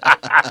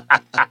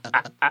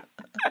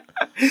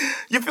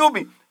 You feel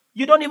me?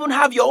 You don't even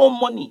have your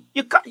own money.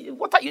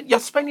 You're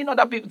spending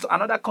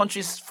another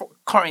country's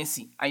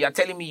currency, and you're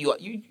telling me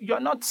you're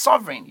not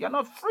sovereign. You're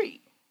not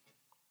free.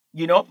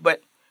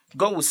 But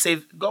God will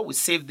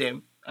save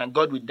them, and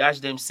God will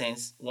dash them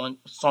sense.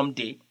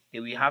 Someday they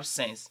will have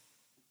sense.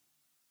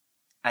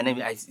 And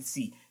then I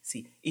see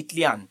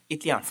Italy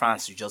and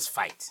France should just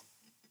fight.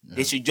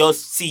 They should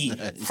just see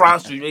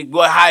France,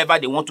 however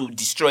they want to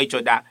destroy each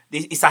other.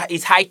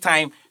 It's high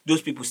time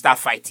those people start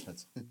fighting.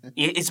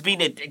 It's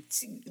been a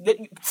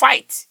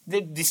fight.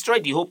 They destroy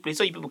the whole place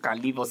so you people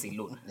can leave us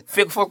alone.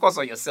 Focus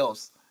on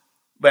yourselves.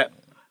 But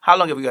how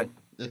long have we got?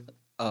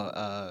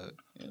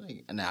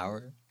 Like an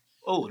hour.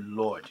 Oh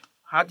Lord,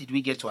 how did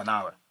we get to an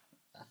hour?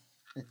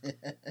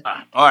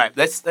 All right,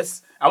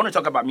 let's. I want to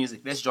talk about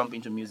music. Let's jump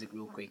into music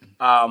real quick.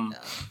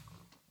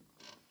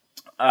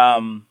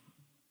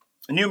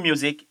 New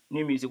music.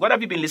 What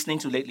have you been listening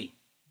to lately?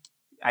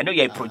 I know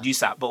you're a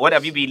producer, but what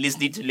have you been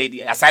listening to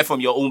lately, aside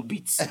from your own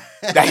beats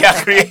that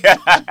you're creating?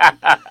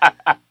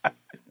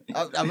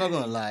 I'm not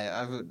gonna lie.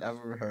 I've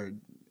never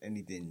heard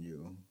anything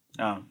new.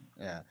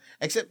 Yeah,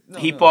 except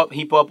hip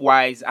hop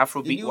wise,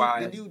 Afrobeat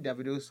wise. The new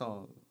Davido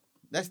song.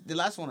 That's the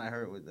last one I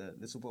heard was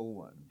the Super Bowl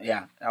one.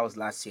 Yeah, that was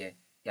last year.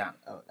 Yeah,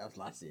 that was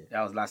last year.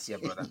 That was last year,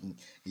 brother.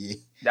 Yeah,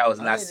 that was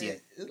last year.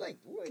 It's like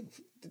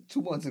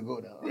 2 months ago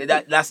now.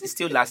 It's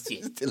still last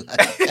year. Still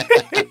last year.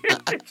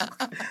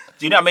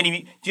 Do you know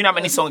how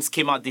many songs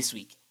came out this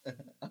week?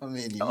 How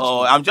many?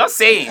 I'm just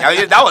saying.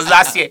 That was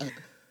last year.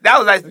 That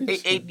was like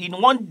in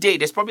one day.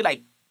 There's probably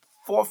like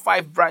 4 or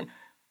 5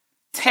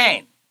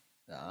 10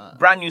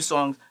 brand new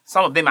songs.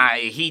 Some of them are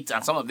a hit,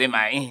 and some of them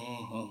are.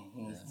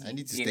 I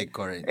need to stay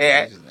current.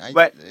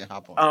 But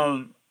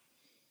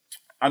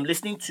I'm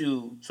listening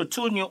to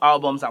 2 new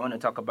albums I want to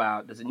talk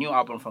about. There's a new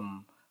album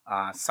from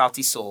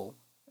Sauti Soul,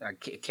 a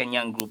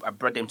Kenyan group. I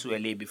brought them to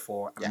LA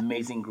before. Yeah.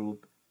 Amazing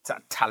group,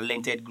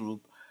 talented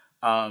group.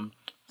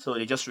 So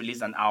they just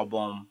released an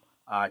album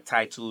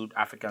titled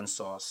African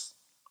Sauce.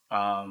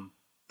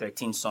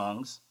 13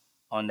 songs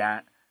on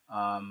that.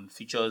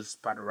 Features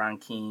Pat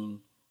Rankin,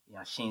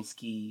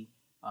 Yashinsky,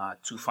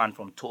 Tufan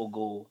from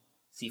Togo,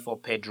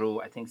 C4 Pedro.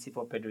 I think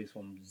C4 Pedro is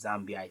from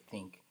Zambia, I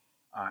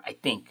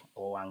think,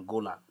 or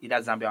Angola.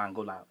 Either Zambia or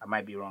Angola. I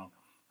might be wrong.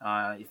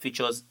 It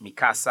features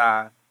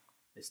Mikasa,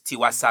 there's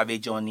Tiwa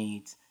Savage on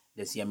it,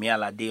 there's Yemi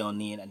Alade on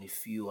it, and a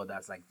few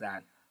others like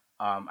that.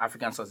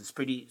 African Sauce is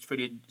pretty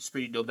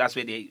dope. That's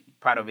where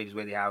part of it is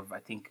where they have, I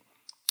think,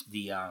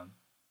 the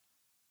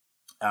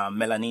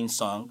Melanin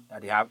song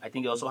that they have. I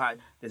think they also had,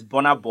 there's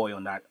Burna Boy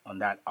on that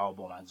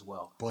album as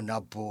well.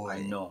 Burna Boy.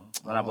 I know.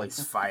 Burna Boy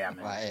is fire,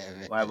 man.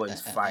 Burna Boy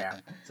is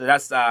fire. So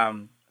that's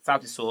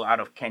South Soul out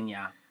of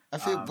Kenya. I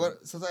feel,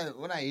 but sometimes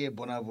when I hear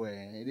Burna Boy,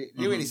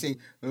 they really sing.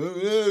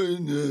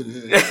 Sometimes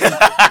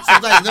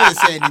they don't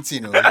say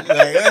anything,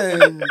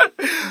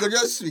 go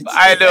just sweet.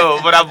 I know,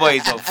 Burna Boy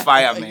is on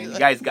fire, man. The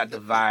guy's got the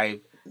vibe,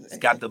 he's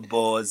got the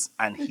buzz,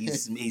 and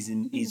he's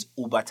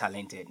uber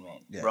talented, man,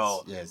 yes,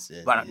 bro. Yes.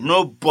 But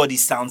nobody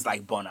sounds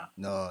like Burna.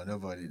 No,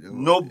 nobody.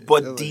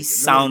 Nobody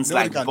sounds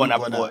like Burna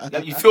Boy.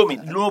 You feel me?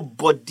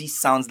 Nobody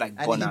sounds like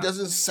Burna. And he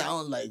doesn't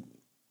sound like.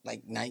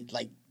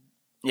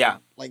 Yeah,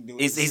 like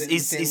it's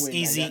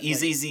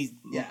easy.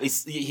 Yeah.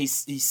 He's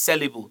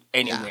sellable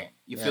anywhere. Yeah.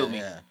 You feel me?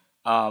 Yeah.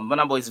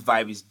 Burna Boy's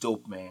vibe is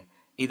dope, man.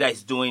 Either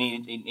he's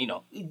doing it,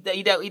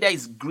 either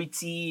it's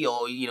gritty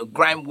or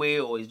grime way,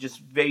 or it's just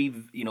very,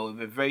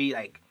 very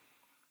like.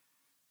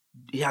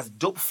 He has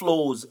dope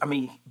flows. I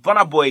mean,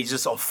 Burna Boy is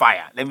just on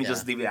fire. Let me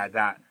just leave it at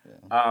that.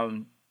 Yeah.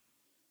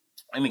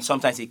 I mean,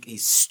 sometimes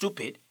he's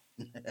stupid.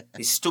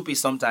 He's stupid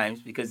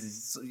sometimes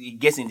because he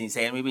gets in his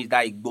head. Maybe it's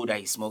that Igbo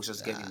that he smokes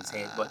just gets in his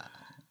head. But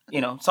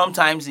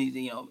sometimes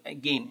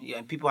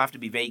again, people have to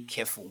be very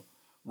careful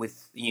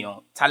with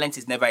talent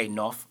is never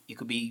enough. You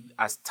could be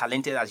as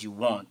talented as you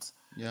want,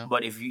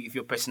 but if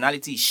your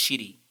personality is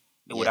shitty,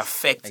 it would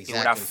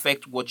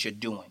affect what you're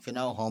doing. If you're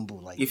not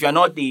humble, if you're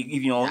not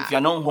if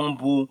you're not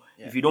humble,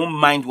 if you don't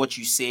mind what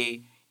you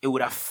say, it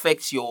would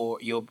affect your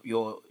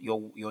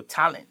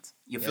talent.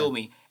 You feel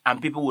me? And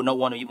people will not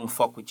want to even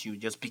fuck with you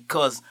just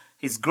because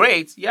he's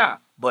great,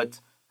 but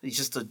he's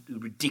just a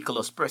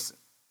ridiculous person.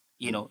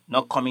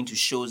 Not coming to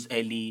shows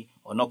early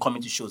or not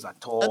coming to shows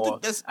at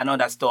all and all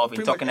that stuff.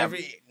 And talking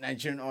every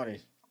Nigerian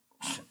artist.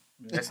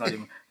 Let's not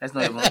even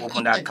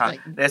open that can.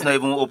 Let's not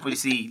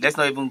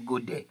even go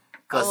there.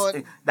 Because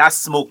that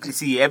smoke,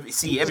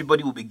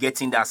 everybody will be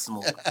getting that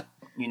smoke.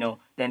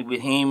 Then with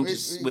him, we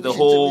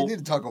need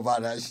to talk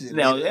about that shit.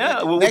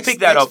 We'll pick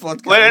that up. We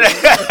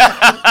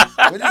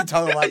need to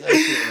talk about that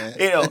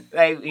shit,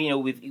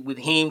 man. With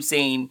him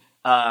saying,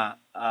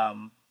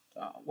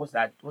 what's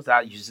that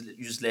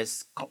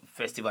useless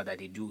festival that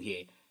they do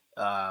here?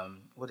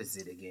 What is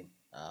it again?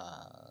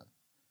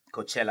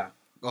 Coachella.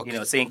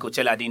 Okay. Saying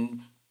Coachella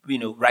didn't,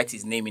 write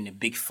his name in a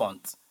big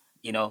font,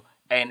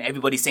 and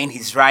everybody saying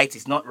he's right,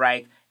 he's not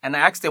right. And I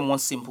asked them one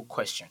simple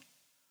question.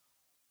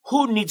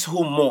 Who needs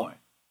who more?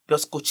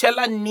 Does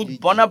Coachella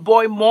need Burna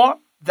Boy more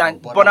than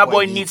Burna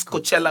Boy needs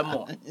Coachella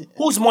more?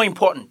 Who's more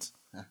important?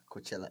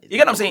 Coachella. You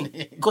get what I'm saying?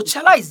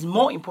 Coachella is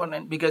more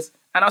important because,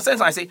 and I'll say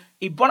something, I say,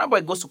 if Burna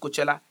Boy goes to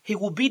Coachella, he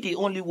will be the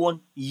only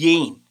one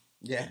yaying.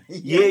 Yeah.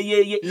 He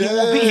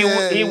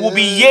will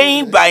be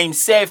yaying by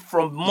himself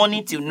from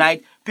morning till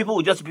night. People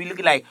will just be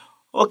looking like,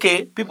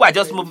 Okay, people are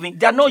just moving.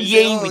 They're not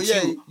yaying with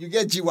you. You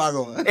get G-Wagon.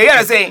 You know what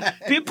I'm saying?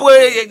 People,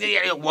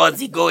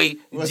 what's he going?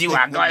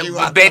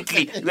 G-Wagon,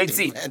 Bentley. Let's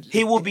see.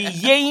 He will be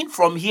yaying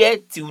from here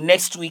till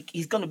next week.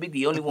 He's going to be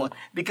the only one.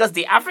 Because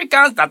the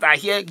Africans that are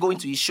here going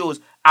to his shows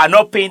are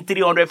not paying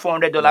 $300,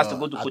 $400 to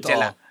go to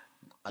Coachella.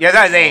 You know what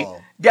I'm saying?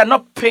 They are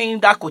not paying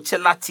that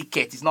Coachella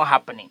ticket. It's not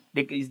happening.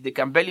 They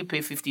can barely pay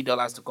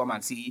 $50 to come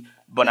and see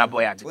Burna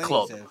Boy at the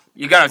club.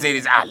 You gotta say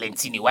this,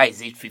 Lentini, why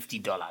is it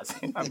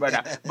 $50? My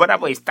brother, Burna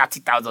Boy is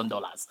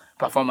 $30,000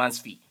 performance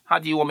fee. How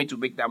do you want me to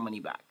make that money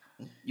back?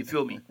 You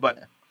feel me?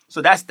 But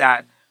so that's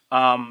that.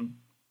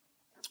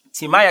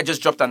 Timaya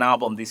just dropped an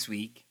album this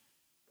week.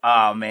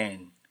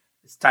 Man.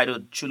 It's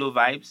titled Chulo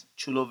Vibes.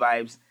 Chulo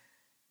Vibes.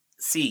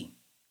 See,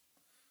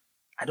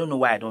 I don't know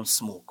why I don't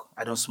smoke.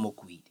 I don't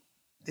smoke weed.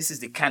 This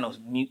is the kind of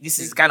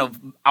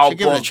album.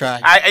 Give it a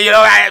try.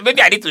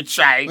 Maybe I need to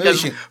try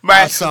because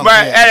my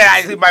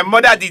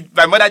mother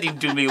didn't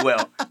do me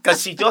well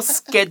because she just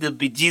scared the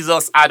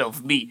bejesus out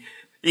of me.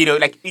 You know,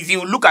 like if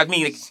you look at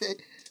me, like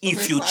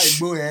if you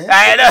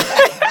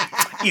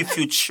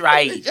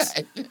try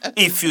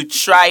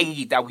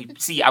it,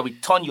 I will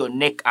turn your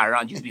neck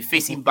around. You'll be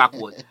facing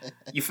backward.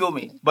 You feel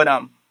me? But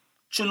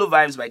Chulo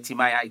Vibes by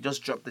Timaya. It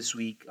just dropped this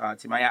week.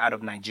 Timaya out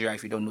of Nigeria.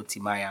 If you don't know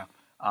Timaya,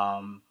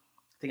 I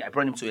think I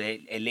brought him to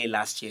LA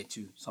last year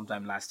too,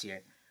 sometime last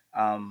year.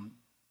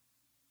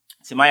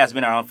 Timaya has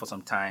been around for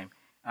some time,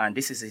 and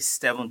this is his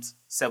seventh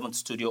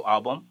studio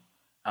album.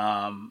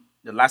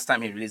 The last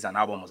time he released an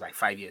album was like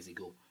 5 years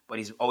ago, but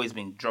he's always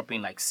been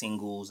dropping like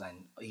singles,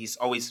 and he's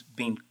always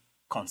been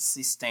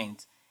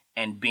consistent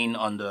and been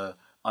on the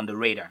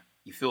radar.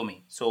 You feel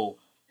me? So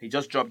he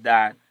just dropped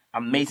that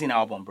amazing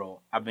album, bro.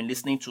 I've been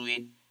listening to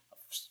it,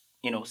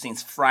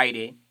 since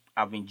Friday.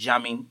 I've been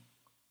jamming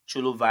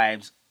Chulo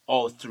Vibes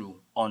all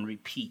through on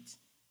repeat.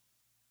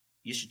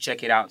 You should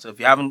check it out. So if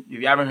you haven't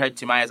heard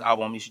Timaya's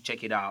album, you should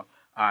check it out.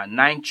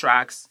 9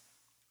 tracks,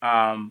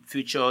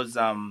 features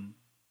a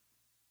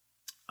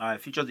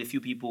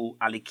few people.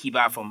 Ali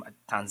Kiba from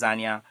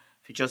Tanzania,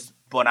 features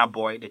Burna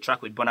Boy. The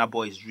track with Burna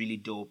Boy is really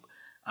dope.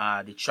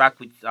 The track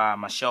with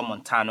Machel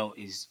Montano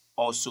is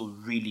also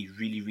really,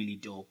 really, really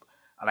dope.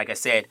 Like I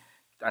said,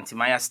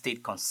 Timaya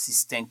stayed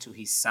consistent to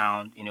his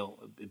sound.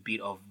 A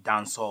bit of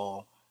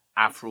dancehall,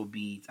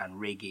 Afrobeat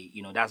and reggae.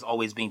 That's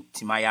always been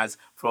Timaya's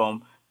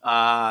from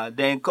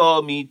then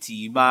call me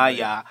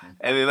Timaya.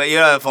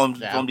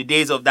 From the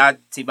days of that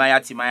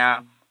Timaya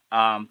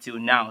till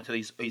now. So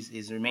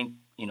he's remained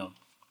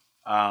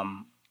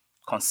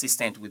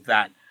consistent with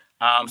that.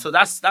 So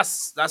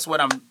that's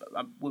what I'm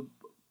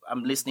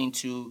listening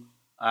to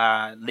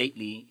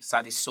lately.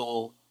 Sati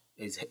Soul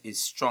is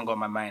strong on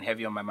my mind,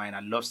 heavy on my mind. I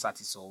love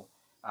Sati Soul.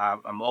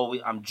 I'm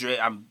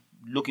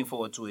looking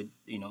forward to it.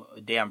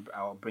 A day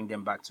I'll bring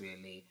them back to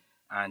LA,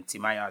 and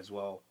Timaya as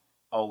well.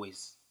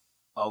 Always,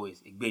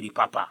 Igbedi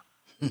Papa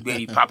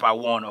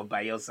one of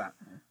Bayelsa.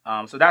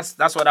 So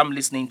that's what I'm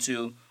listening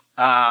to.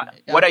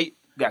 What are you?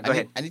 Yeah, go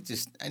ahead. I need to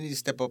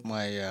step up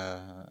my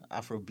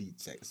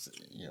Afrobeat.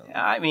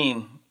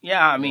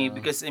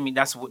 Because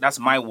that's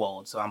my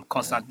world. So I'm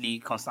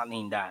constantly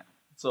in that.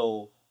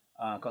 So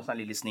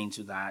constantly listening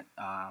to that.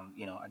 I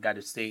got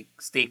to stay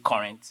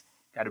current.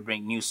 Got to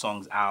bring new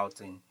songs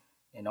out and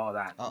all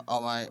that.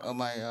 On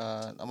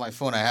my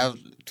phone, I have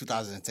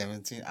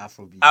 2017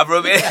 Afrobeat.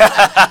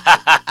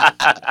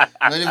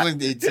 Not even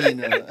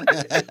 18.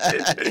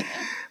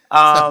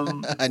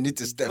 I need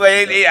to step.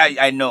 Well,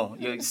 I know.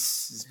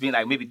 It's been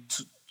like maybe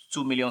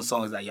 2 million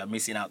songs that you're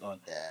missing out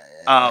on.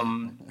 Yeah.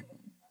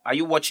 Are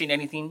you watching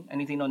anything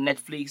on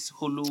Netflix,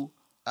 Hulu?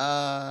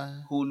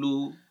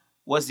 Hulu.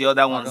 What's the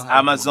other ones?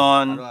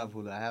 Amazon. I don't have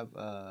Hulu. I have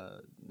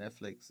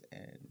Netflix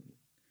and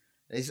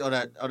there's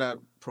other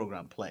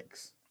program,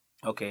 Plex.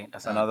 Okay,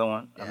 that's another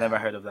one. I've never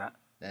heard of that.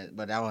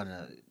 But that one.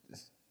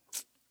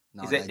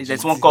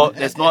 There's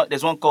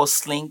one called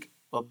Sling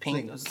or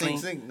Pink.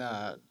 Sling.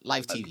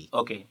 Live TV.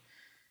 Okay.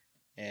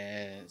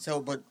 And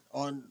but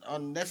on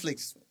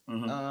Netflix,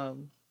 I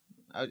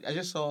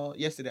just saw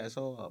yesterday. I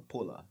saw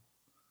Polar.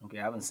 Okay,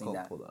 I haven't seen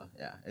that. Polar.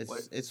 Yeah,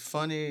 it's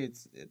funny.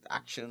 It's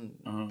action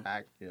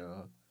packed.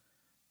 A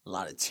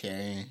lot of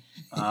tearing.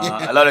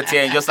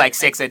 Just like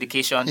Sex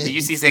Education. Did you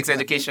see Sex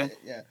Education?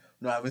 Yeah.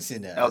 No, I haven't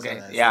seen that. Okay.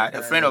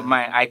 A friend of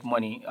mine, Ike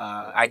Money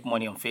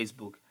on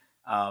Facebook.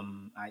 A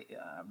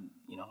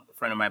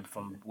friend of mine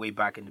from way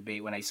back in the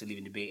Bay, when I used to live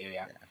in the Bay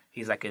Area. Yeah.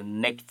 He's like a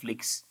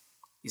Netflix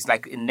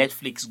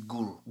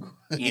guru.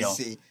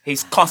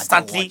 He's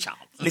constantly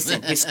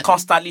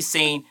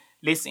saying,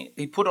 listen,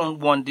 he put on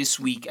one this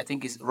week. I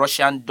think it's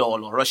Russian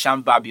Doll or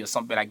Russian Barbie or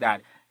something like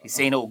that. He's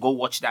saying, oh, go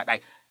watch that.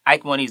 Like,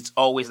 Ike Money is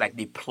always like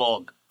the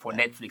plug for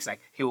Netflix.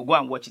 Like, he will go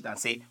and watch it and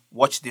say,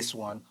 watch this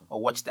one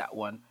or watch that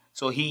one.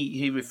 So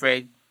he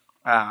referred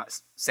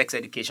Sex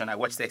Education. I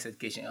watched Sex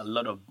Education. A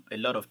lot of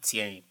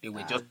tearing. They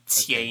were just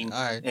tearing. Okay.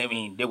 Right. I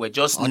mean, they were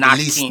just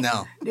knocking.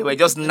 They were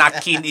just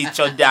knocking each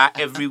other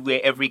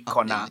everywhere, every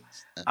corner.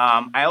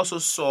 I also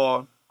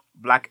saw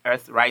Black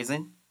Earth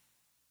Rising.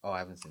 Oh, I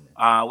haven't seen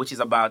that. Which is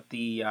about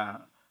the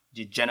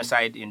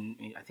genocide in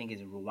I think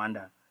it's in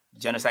Rwanda.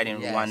 genocide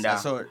in Yes, Rwanda. I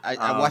saw it.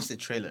 I watched the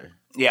trailer.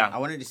 Yeah, I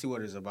wanted to see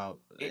what it's about.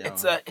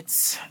 it's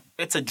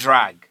a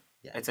drag.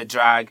 Yeah. It's a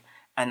drag,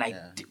 and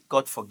Yeah.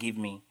 God forgive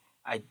me.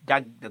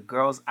 The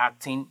girls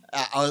acting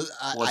I was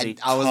a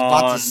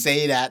about ton. to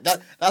say that.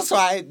 That's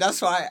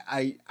why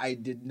I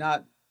did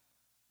not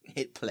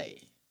hit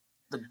play.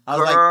 The I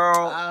was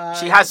girl, like,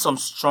 she has some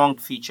strong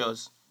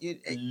features.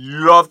 it-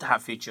 Loved her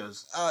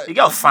features. The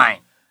girl fine.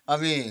 I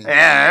mean,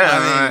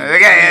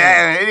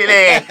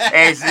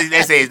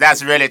 Let's say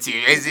that's relative.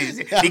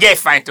 The girl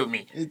fine to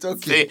me. it's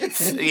okay.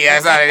 Yeah,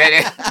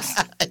 sorry.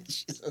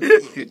 She's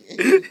okay.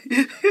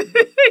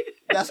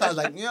 That's why I was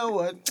like, you know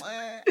what?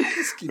 I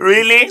skip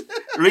it.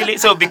 Really?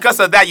 So because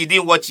of that, you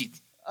didn't watch it?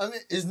 I mean,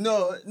 it's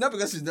not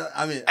because it's not.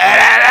 I mean,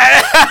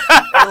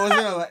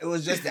 it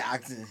was just the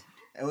acting.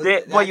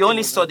 But you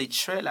only saw the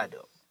trailer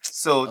though.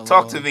 So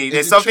talk to me.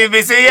 There's something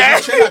missing here.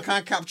 The trailer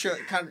can't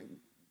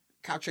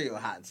capture your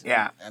heart.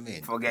 Yeah. I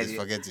mean, forget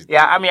forget it.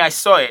 Yeah, I mean, I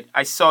saw it,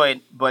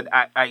 but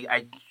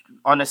I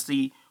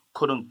honestly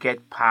couldn't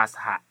get past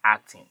her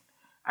acting.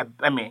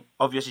 I mean,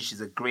 obviously she's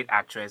a great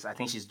actress. I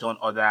think she's done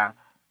other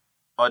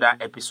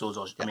episodes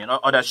or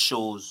other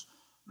shows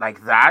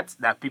like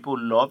that people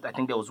loved. I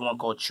think there was one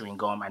called Chewing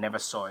Gum. I never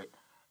saw it,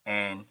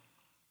 and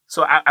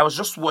so I was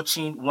just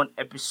watching one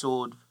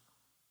episode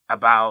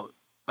about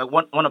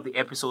one of the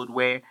episodes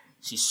where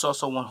she saw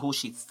someone who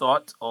she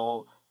thought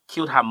or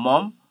killed her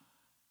mom,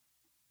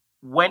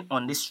 went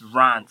on this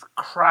rant,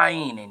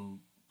 crying and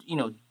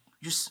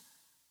just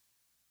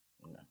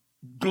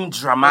being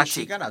dramatic.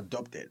 She got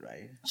adopted,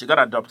 right? She got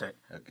adopted.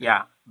 Okay.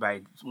 Yeah,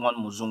 by one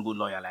Muzungu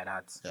lawyer like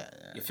that.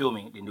 Yeah. You feel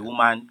me? Then the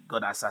woman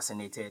got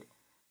assassinated.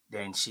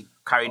 Then she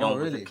carried on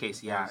with the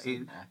case. Yeah,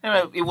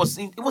 it's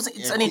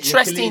an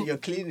interesting. You're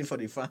cleaning for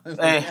the fans.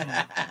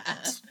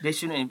 They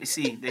shouldn't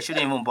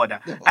even bother.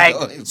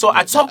 So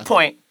at some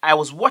point, I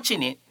was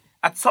watching it.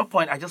 At some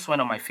point, I just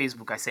went on my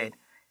Facebook. I said,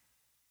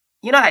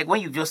 like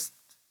when you've just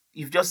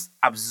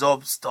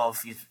absorbed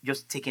stuff, you've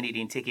just taken it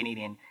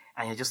in,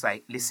 and you're just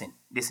like, listen.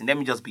 Let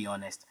me just be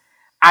honest.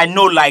 I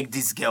no like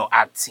this girl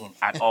acting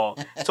at all.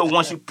 So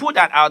once you put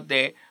that out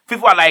there,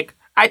 people are like,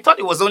 I thought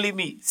it was only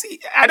me. See,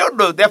 I don't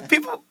know. There are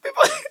people.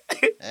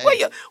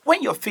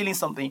 When you're feeling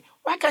something,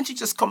 why can't you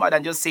just come out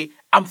and just say,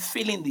 I'm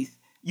feeling this?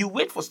 You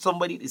wait for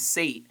somebody to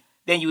say it.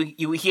 Then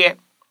you will hear,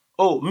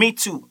 oh, me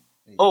too.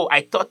 Oh,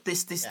 I thought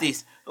this.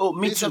 Oh,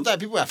 me too. Sometimes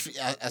people are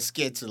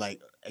scared to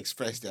like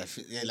express their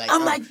feelings.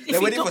 They're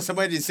waiting for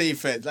somebody to say it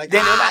first. Like,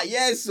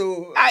 yes,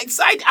 so I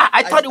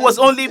thought it was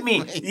only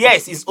me.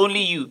 Yes, it's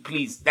only you.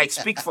 Please, like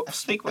speak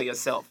for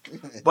yourself.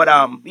 But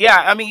yeah,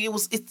 I mean,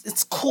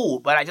 it's cool,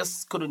 but I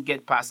just couldn't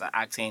get past the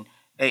acting.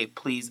 Hey,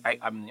 please,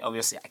 I mean,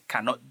 obviously I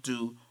cannot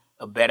do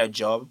a better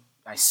job.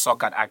 I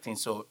suck at acting,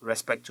 so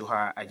respect to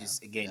her.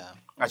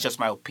 That's just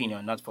my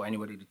opinion, not for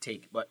anybody to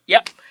take. But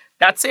yeah,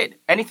 that's it.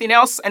 Anything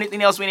else?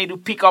 Anything else we need to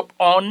pick up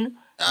on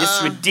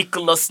this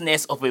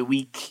ridiculousness of a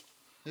week?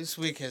 This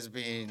week has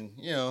been,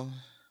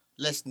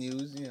 less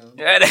news,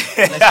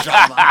 less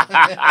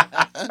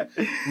drama.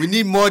 We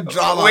need more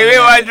drama.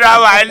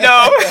 I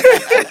know.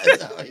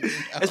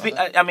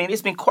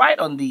 It's been quiet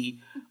on the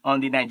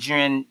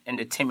Nigerian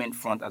entertainment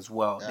front as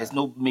well. Yeah. There's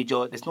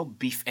no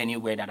beef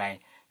anywhere that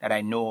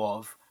I know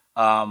of,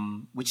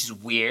 which is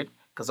weird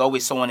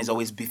because someone is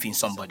always beefing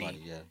somebody.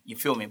 Yeah. You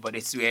feel me? But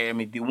it's weird. I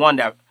mean, the one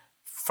that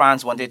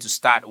France wanted to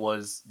start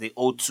was the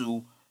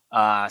O2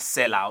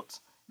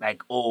 sellout.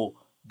 Like,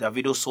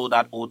 Davido sold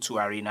out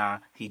O2 Arena.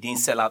 He didn't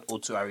sell out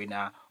O2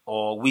 Arena.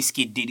 Or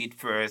Wizkid did it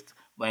first.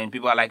 When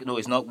people are like, no,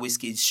 it's not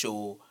Wizkid's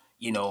show.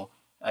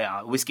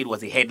 Wizkid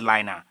was a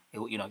headliner.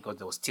 Because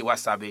there was Tiwa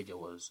Savage. There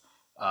was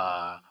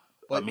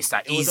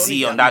Mr.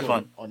 Easy on that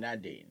one. On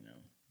that day,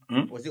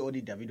 Was it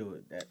only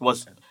Davido?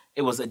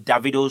 It was a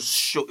Davido's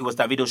show. It was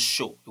Davido's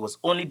show. It was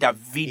only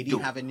Davido. He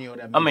didn't have any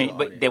other.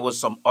 But there was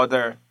some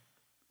other.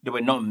 There were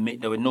no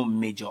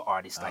major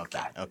artists like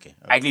that. Okay.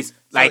 At least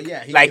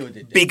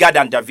bigger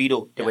than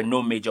Davido, there were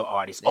no major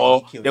artists.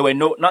 Or there were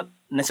not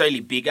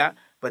necessarily bigger,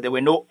 but there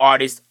were no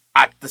artists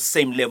at the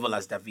same level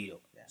as Davido.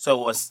 Yeah.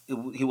 So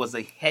he was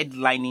a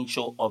headlining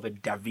show of a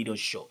Davido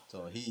show.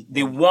 So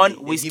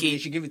you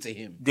should give it to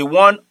him.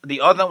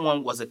 The other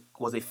one was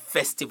a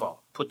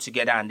festival put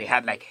together, and they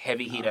had like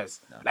heavy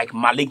hitters like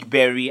Malik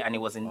Berry, and it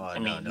was in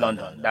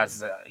London.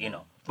 That's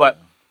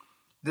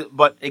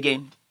but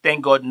again.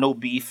 Thank God, no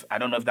beef. I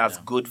don't know if that's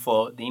good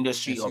for the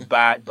industry or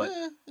bad, but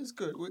it's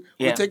good. We'll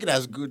take it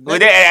as good.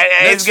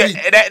 It's good.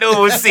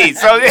 We'll see.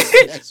 So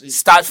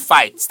start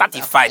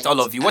the fight, all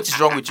of you. What is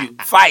wrong with you?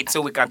 Fight so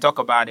we can talk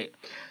about it.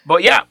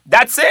 But yeah,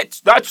 that's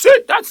it. That's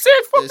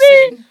it for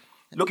me.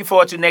 Looking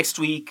forward to next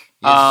week.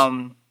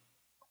 Yes.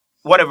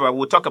 Whatever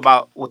we'll talk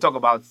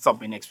about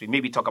something next week.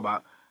 Maybe talk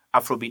about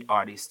Afrobeat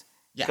artists.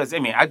 Yeah. Because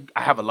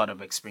I have a lot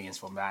of experience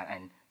from that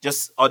and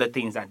just other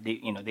things that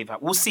they've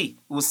had. We'll see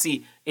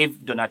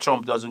if Donald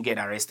Trump doesn't get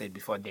arrested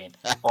before then,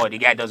 or the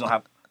guy doesn't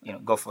have.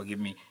 God forgive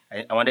me.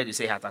 I wanted to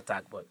say heart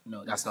attack, but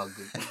no, that's not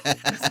good.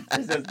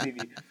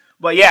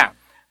 But yeah,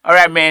 all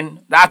right,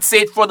 man. That's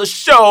it for the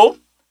show.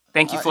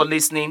 Thank you for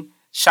listening.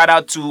 Shout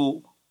out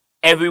to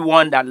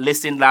Everyone that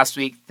listened last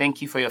week,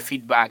 thank you for your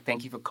feedback.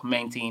 Thank you for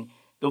commenting.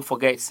 Don't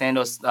forget, send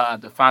us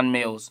the fan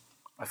mails.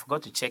 I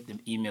forgot to check the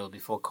email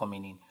before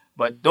coming in.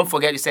 But don't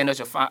forget to send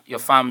us your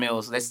fan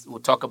mails. We'll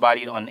talk about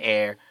it on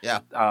air. Yeah.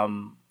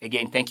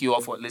 Again, thank you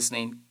all for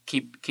listening.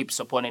 Keep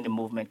supporting the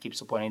movement. Keep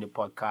supporting the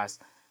podcast.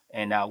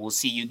 And we'll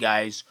see you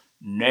guys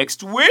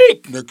next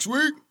week. Next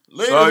week.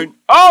 Later. Sign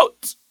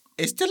out.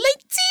 It's the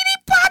Lentini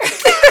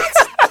podcast.